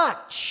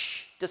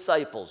 watch,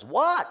 disciples,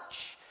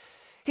 watch.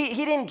 He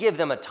didn't give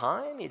them a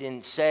time. He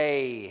didn't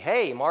say,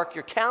 hey, mark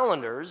your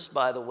calendars,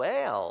 by the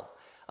way,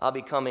 I'll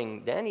be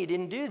coming then. He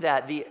didn't do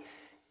that.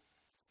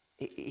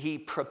 He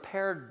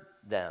prepared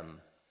them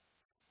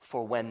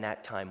for when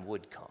that time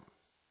would come.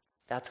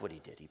 That's what he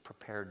did. He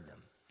prepared them.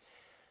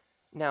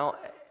 Now,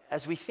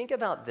 as we think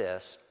about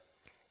this,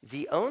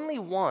 the only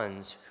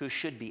ones who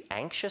should be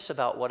anxious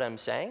about what I'm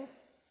saying,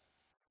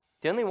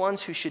 the only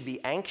ones who should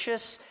be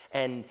anxious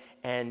and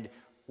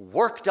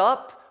worked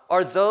up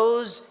are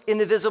those in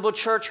the visible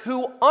church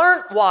who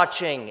aren't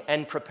watching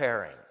and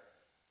preparing.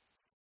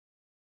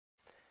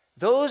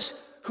 Those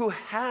who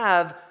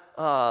have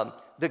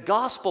the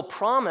gospel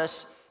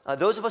promise,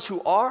 those of us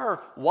who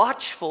are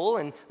watchful,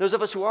 and those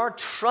of us who are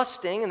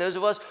trusting, and those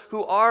of us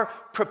who are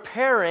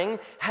preparing,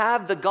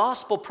 have the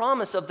gospel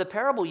promise of the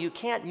parable. You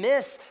can't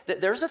miss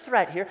that. There's a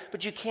threat here,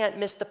 but you can't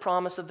miss the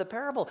promise of the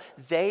parable.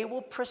 They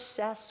will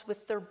process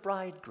with their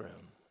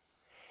bridegroom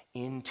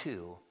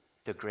into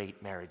the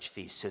great marriage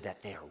feast, so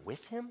that they are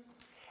with him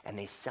and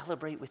they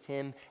celebrate with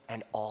him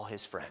and all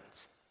his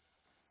friends.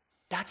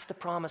 That's the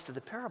promise of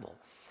the parable.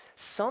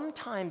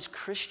 Sometimes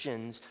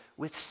Christians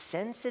with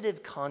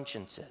sensitive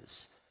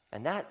consciences,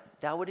 and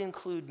that would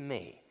include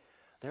me,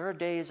 there are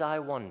days I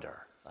wonder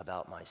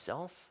about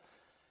myself.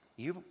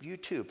 You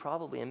too,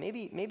 probably. And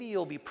maybe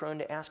you'll be prone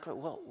to ask,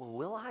 well,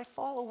 will I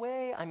fall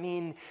away? I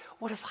mean,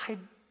 what if I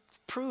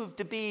prove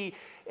to be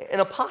an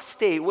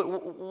apostate?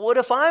 What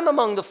if I'm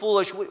among the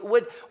foolish?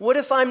 What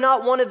if I'm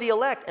not one of the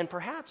elect? And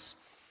perhaps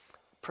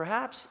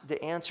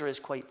the answer is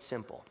quite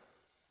simple.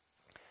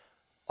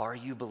 Are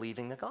you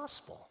believing the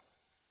gospel?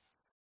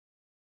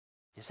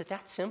 Is it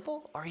that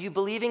simple? Are you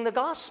believing the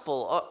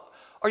gospel?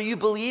 Are you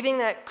believing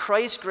that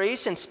Christ's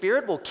grace and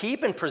Spirit will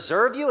keep and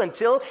preserve you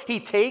until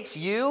he takes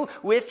you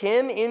with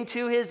him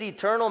into his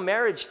eternal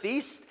marriage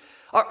feast?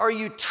 Are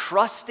you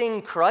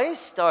trusting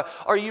Christ?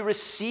 Are you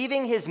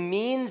receiving his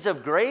means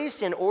of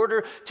grace in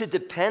order to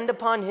depend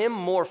upon him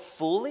more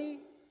fully?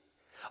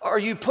 Are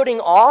you putting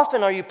off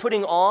and are you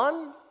putting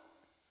on?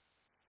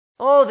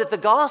 Oh, that the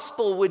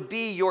gospel would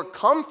be your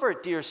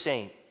comfort, dear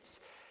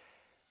saints,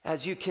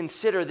 as you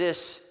consider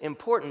this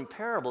important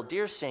parable.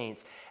 Dear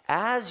saints,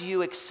 as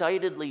you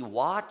excitedly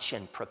watch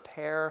and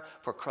prepare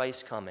for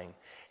Christ's coming,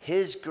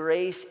 his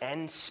grace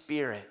and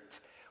Spirit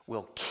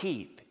will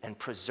keep and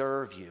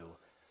preserve you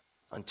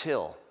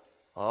until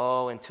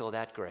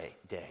that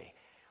great day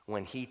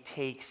when he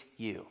takes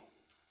you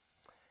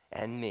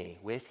and me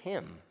with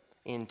him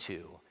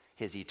into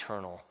his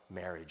eternal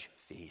marriage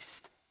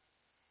feast.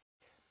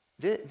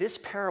 This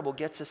parable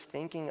gets us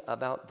thinking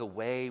about the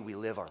way we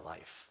live our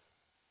life.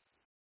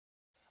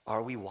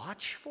 Are we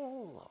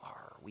watchful?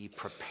 Are we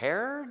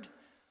prepared?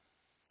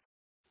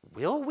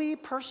 Will we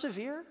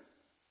persevere?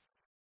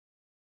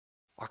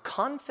 our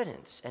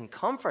confidence and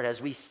comfort as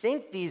we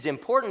think these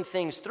important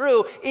things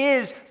through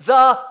is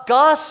the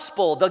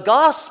gospel. The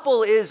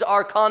gospel is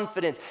our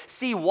confidence.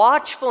 See,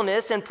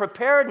 watchfulness and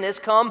preparedness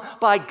come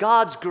by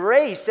God's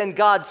grace and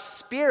God's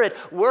Spirit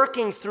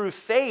working through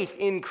faith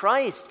in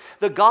Christ.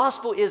 The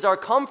gospel is our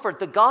comfort.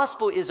 The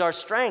gospel is our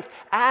strength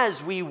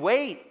as we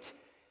wait.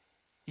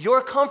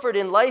 Your comfort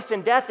in life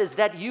and death is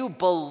that you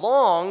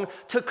belong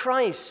to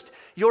Christ.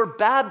 Your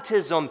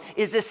baptism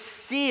is a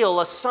seal,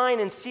 a sign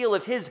and seal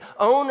of His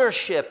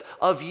ownership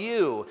of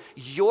you.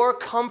 Your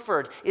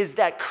comfort is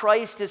that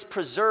Christ is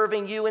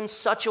preserving you in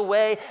such a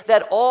way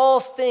that all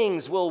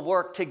things will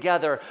work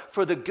together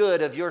for the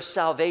good of your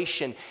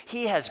salvation.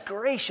 He has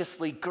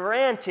graciously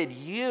granted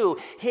you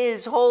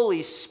His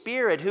Holy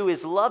Spirit, who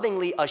is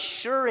lovingly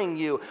assuring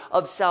you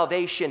of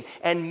salvation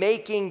and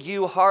making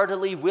you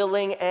heartily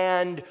willing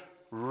and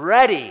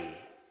ready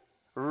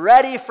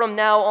from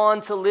now on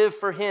to live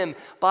for Him.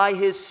 By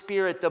His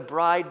Spirit, the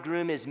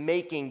bridegroom is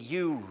making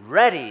you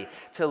ready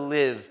to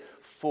live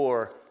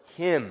for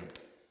Him.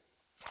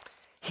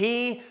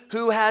 He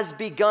who has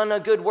begun a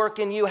good work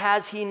in you,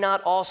 has He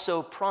not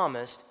also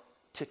promised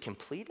to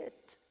complete it?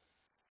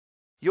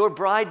 Your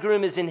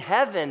bridegroom is in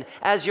heaven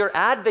as your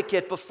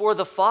advocate before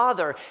the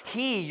Father.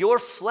 He, your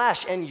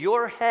flesh and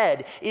your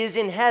head, is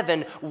in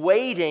heaven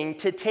waiting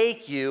to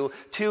take you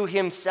to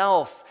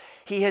Himself.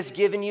 He has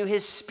given you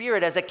His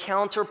Spirit as a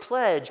counter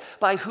pledge,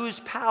 by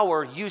whose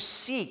power you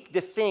seek the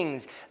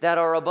things that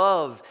are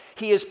above.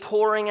 He is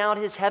pouring out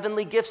His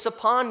heavenly gifts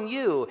upon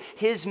you,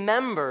 His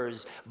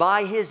members,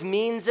 by His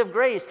means of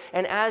grace.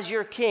 And as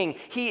your King,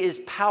 He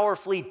is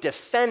powerfully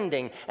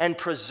defending and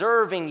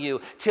preserving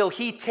you till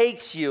He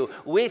takes you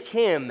with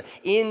Him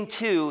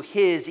into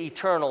His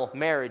eternal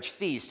marriage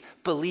feast.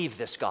 Believe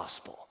this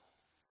gospel.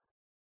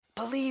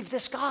 Believe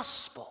this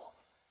gospel.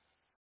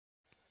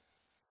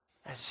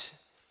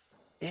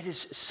 It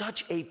is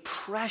such a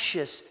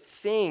precious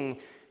thing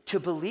to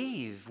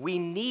believe. We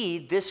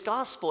need this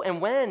gospel. And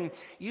when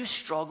you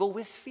struggle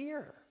with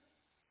fear,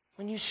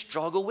 when you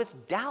struggle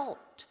with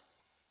doubt,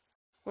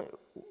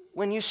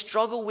 when you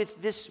struggle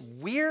with this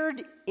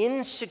weird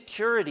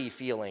insecurity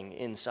feeling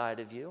inside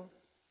of you,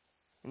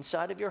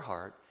 inside of your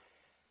heart,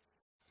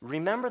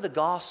 remember the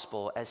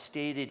gospel as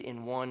stated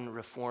in one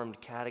Reformed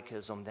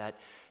catechism, that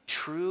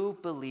true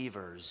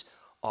believers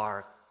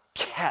are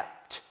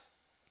kept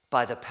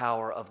by the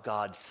power of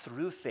God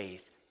through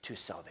faith to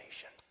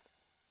salvation.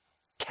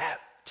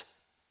 Kept.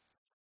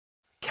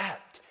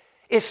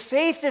 If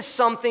faith is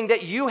something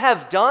that you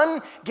have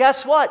done,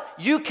 guess what?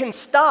 You can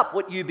stop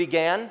what you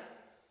began.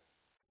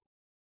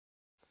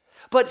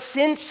 But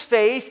since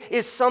faith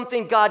is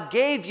something God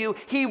gave you,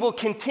 He will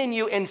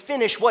continue and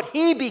finish what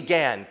He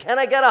began. Can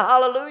I get a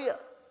hallelujah?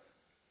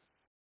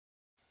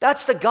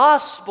 That's the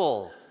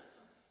gospel.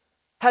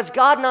 Has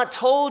God not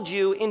told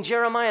you in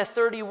Jeremiah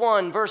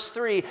 31, verse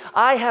 3,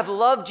 I have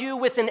loved you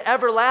with an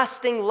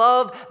everlasting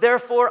love,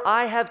 therefore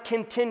I have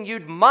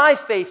continued my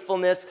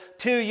faithfulness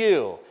to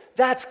you.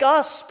 That's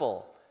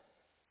gospel.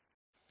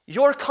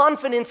 Your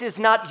confidence is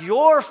not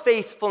your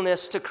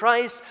faithfulness to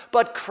Christ,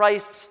 but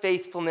Christ's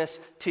faithfulness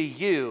to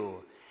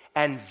you.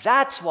 And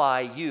that's why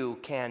you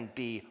can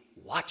be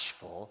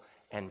watchful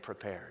and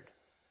prepared.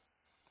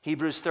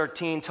 Hebrews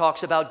 13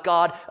 talks about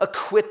God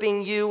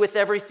equipping you with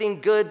everything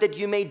good that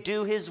you may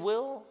do His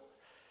will,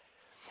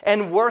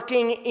 and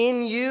working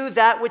in you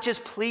that which is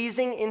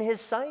pleasing in His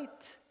sight.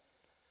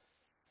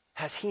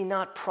 Has He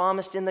not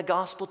promised in the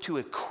gospel to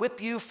equip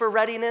you for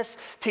readiness,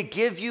 to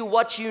give you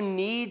what you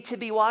need to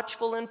be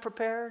watchful and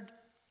prepared?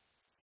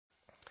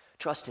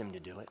 Trust Him to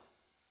do it.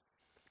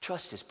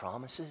 Trust His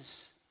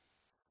promises.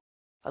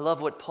 I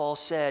love what Paul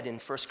said in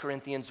 1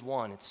 Corinthians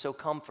 1. It's so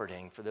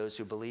comforting for those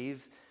who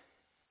believe.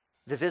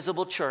 The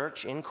visible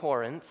church in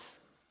Corinth,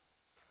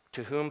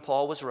 to whom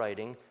Paul was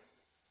writing,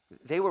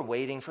 they were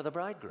waiting for the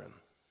bridegroom.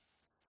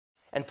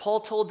 And Paul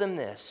told them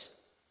this: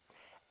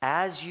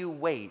 as you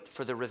wait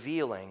for the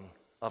revealing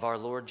of our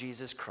Lord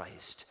Jesus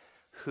Christ,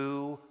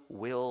 who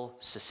will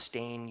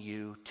sustain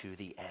you to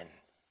the end.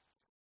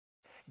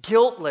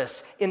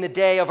 Guiltless in the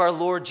day of our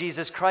Lord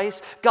Jesus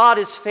Christ, God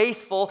is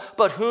faithful,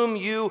 but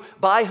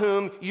by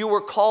whom you were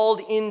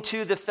called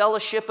into the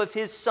fellowship of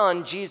His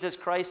Son, Jesus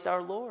Christ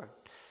our Lord.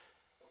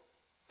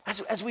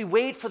 As we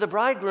wait for the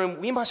bridegroom,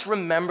 we must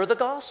remember the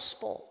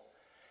gospel,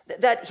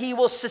 that He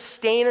will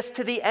sustain us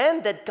to the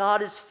end, that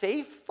God is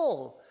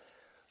faithful,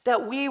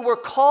 that we were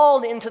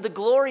called into the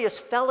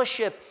glorious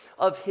fellowship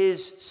of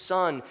His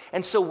Son.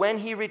 And so when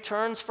He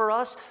returns for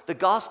us, the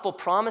gospel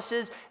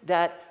promises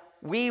that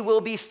we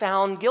will be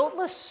found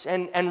guiltless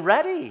and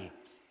ready,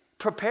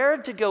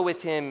 prepared to go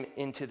with Him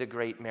into the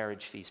great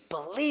marriage feast.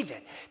 Believe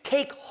it.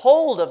 Take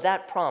hold of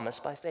that promise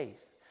by faith.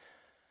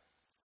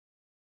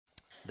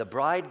 The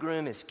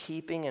bridegroom is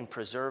keeping and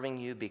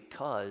preserving you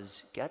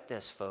because, get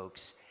this,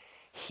 folks,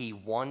 He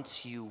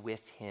wants you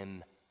with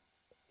Him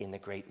in the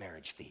great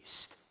marriage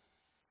feast.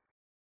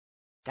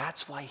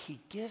 That's why He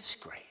gives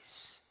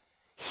grace.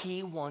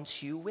 He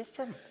wants you with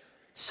Him.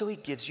 So He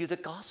gives you the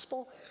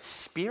gospel,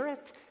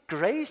 Spirit,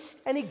 grace,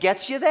 and he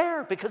gets you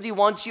there because he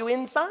wants you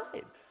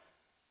inside.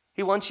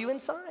 He wants you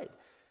inside.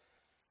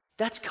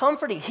 That's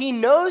comforting. He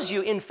knows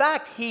you. In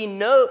fact, he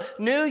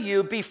knew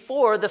you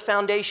before the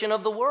foundation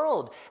of the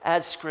world,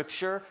 as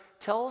Scripture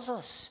tells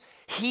us.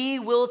 He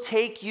will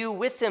take you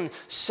with him.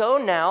 So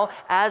now,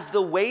 as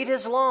the wait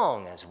is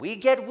long, as we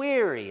get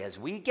weary, as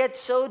we get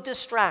so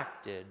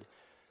distracted,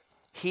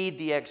 heed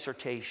the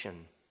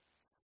exhortation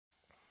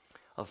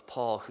of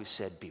Paul, who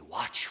said, be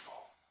watchful,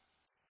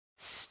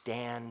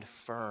 stand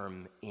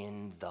firm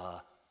in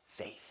the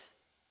faith,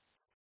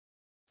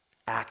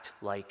 act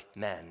like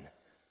men,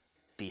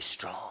 be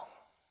strong.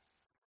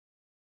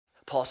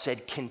 Paul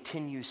said,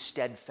 continue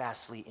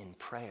steadfastly in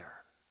prayer,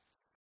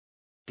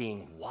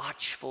 being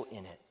watchful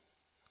in it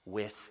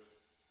with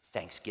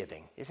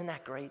thanksgiving. Isn't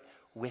that great?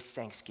 With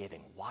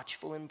thanksgiving.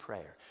 Watchful in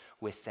prayer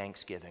with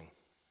thanksgiving.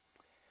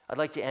 I'd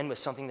like to end with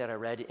something that I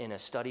read in a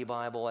study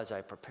Bible as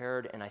I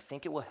prepared, and I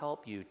think it will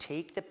help you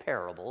take the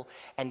parable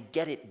and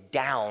get it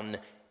down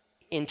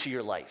into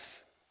your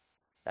life.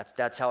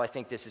 That's how I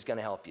think this is going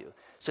to help you.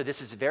 So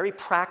this is very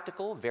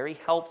practical, very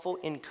helpful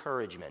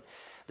encouragement.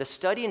 The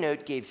study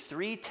note gave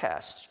 3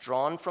 tests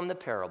drawn from the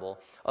parable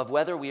of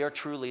whether we are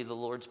truly the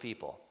Lord's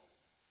people.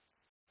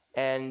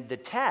 And the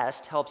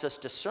test helps us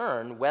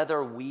discern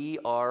whether we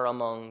are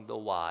among the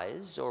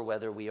wise or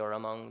whether we are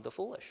among the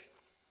foolish.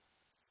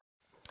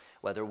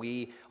 Whether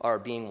we are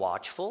being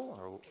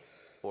watchful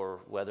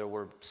or whether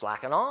we're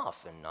slacking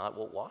off and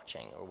not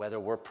watching, or whether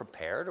we're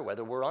prepared or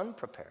whether we're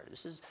unprepared.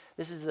 This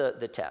is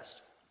the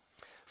test.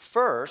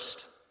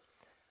 First,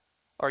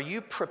 are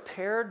you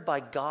prepared by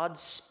God's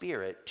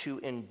Spirit to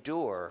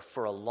endure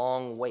for a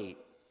long wait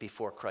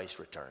before Christ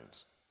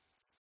returns?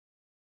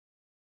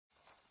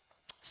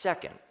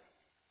 Second,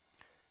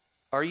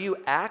 are you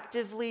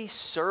actively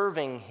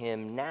serving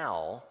him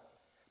now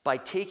by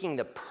taking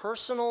the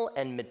personal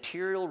and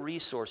material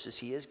resources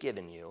he has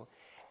given you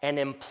and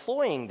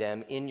employing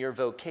them in your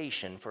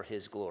vocation for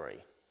his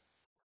glory?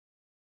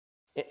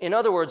 In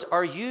other words,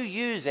 are you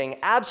using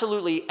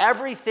absolutely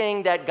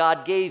everything that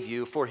God gave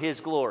you for his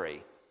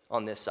glory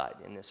on this side,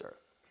 in this earth?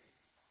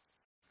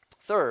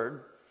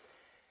 Third,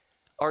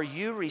 are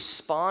you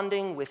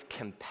responding with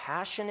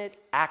compassionate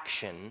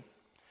action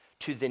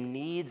to the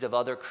needs of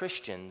other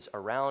Christians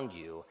around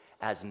you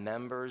as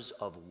members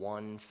of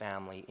one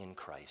family in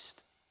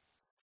Christ?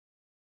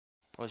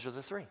 Those are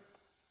the 3.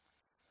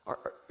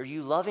 Are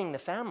you loving the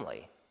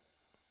family?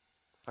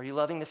 Are you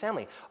loving the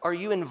family? Are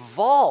you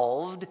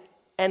involved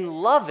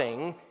and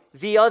loving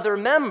the other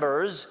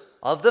members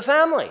of the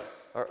family?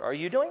 Are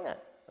you doing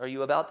that? Are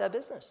you about that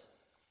business?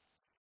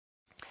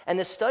 And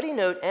the study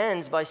note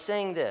ends by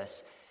saying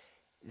this: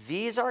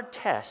 these are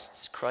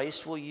tests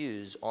Christ will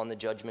use on the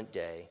judgment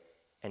day,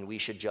 and we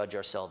should judge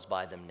ourselves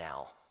by them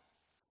now.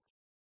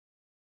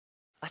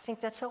 I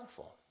think that's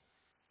helpful.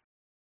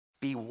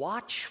 Be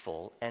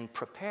watchful and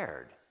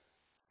prepared.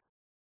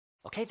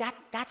 Okay,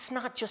 that's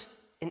not just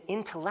an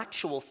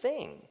intellectual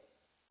thing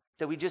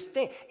that we just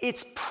think.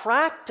 It's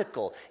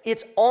practical.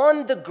 It's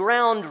on the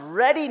ground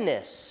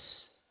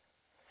readiness.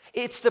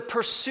 It's the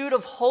pursuit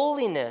of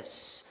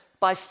holiness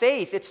by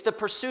faith. It's the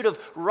pursuit of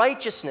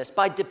righteousness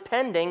by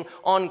depending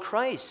on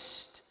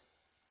Christ.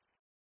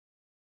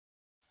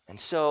 And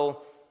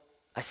so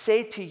I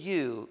say to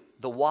you,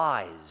 the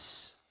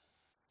wise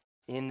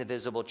in the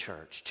visible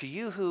church, to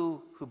you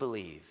who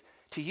believe,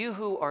 to you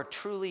who are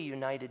truly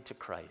united to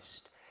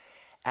Christ,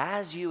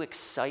 as you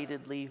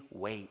excitedly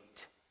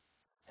wait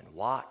and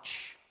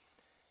watch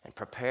and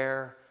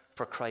prepare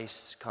for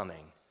Christ's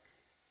coming,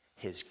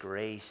 his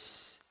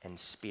grace and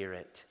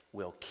Spirit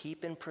will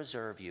keep and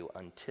preserve you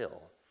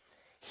until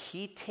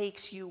he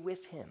takes you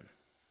with him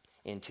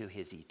into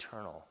his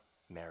eternal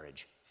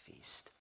marriage feast.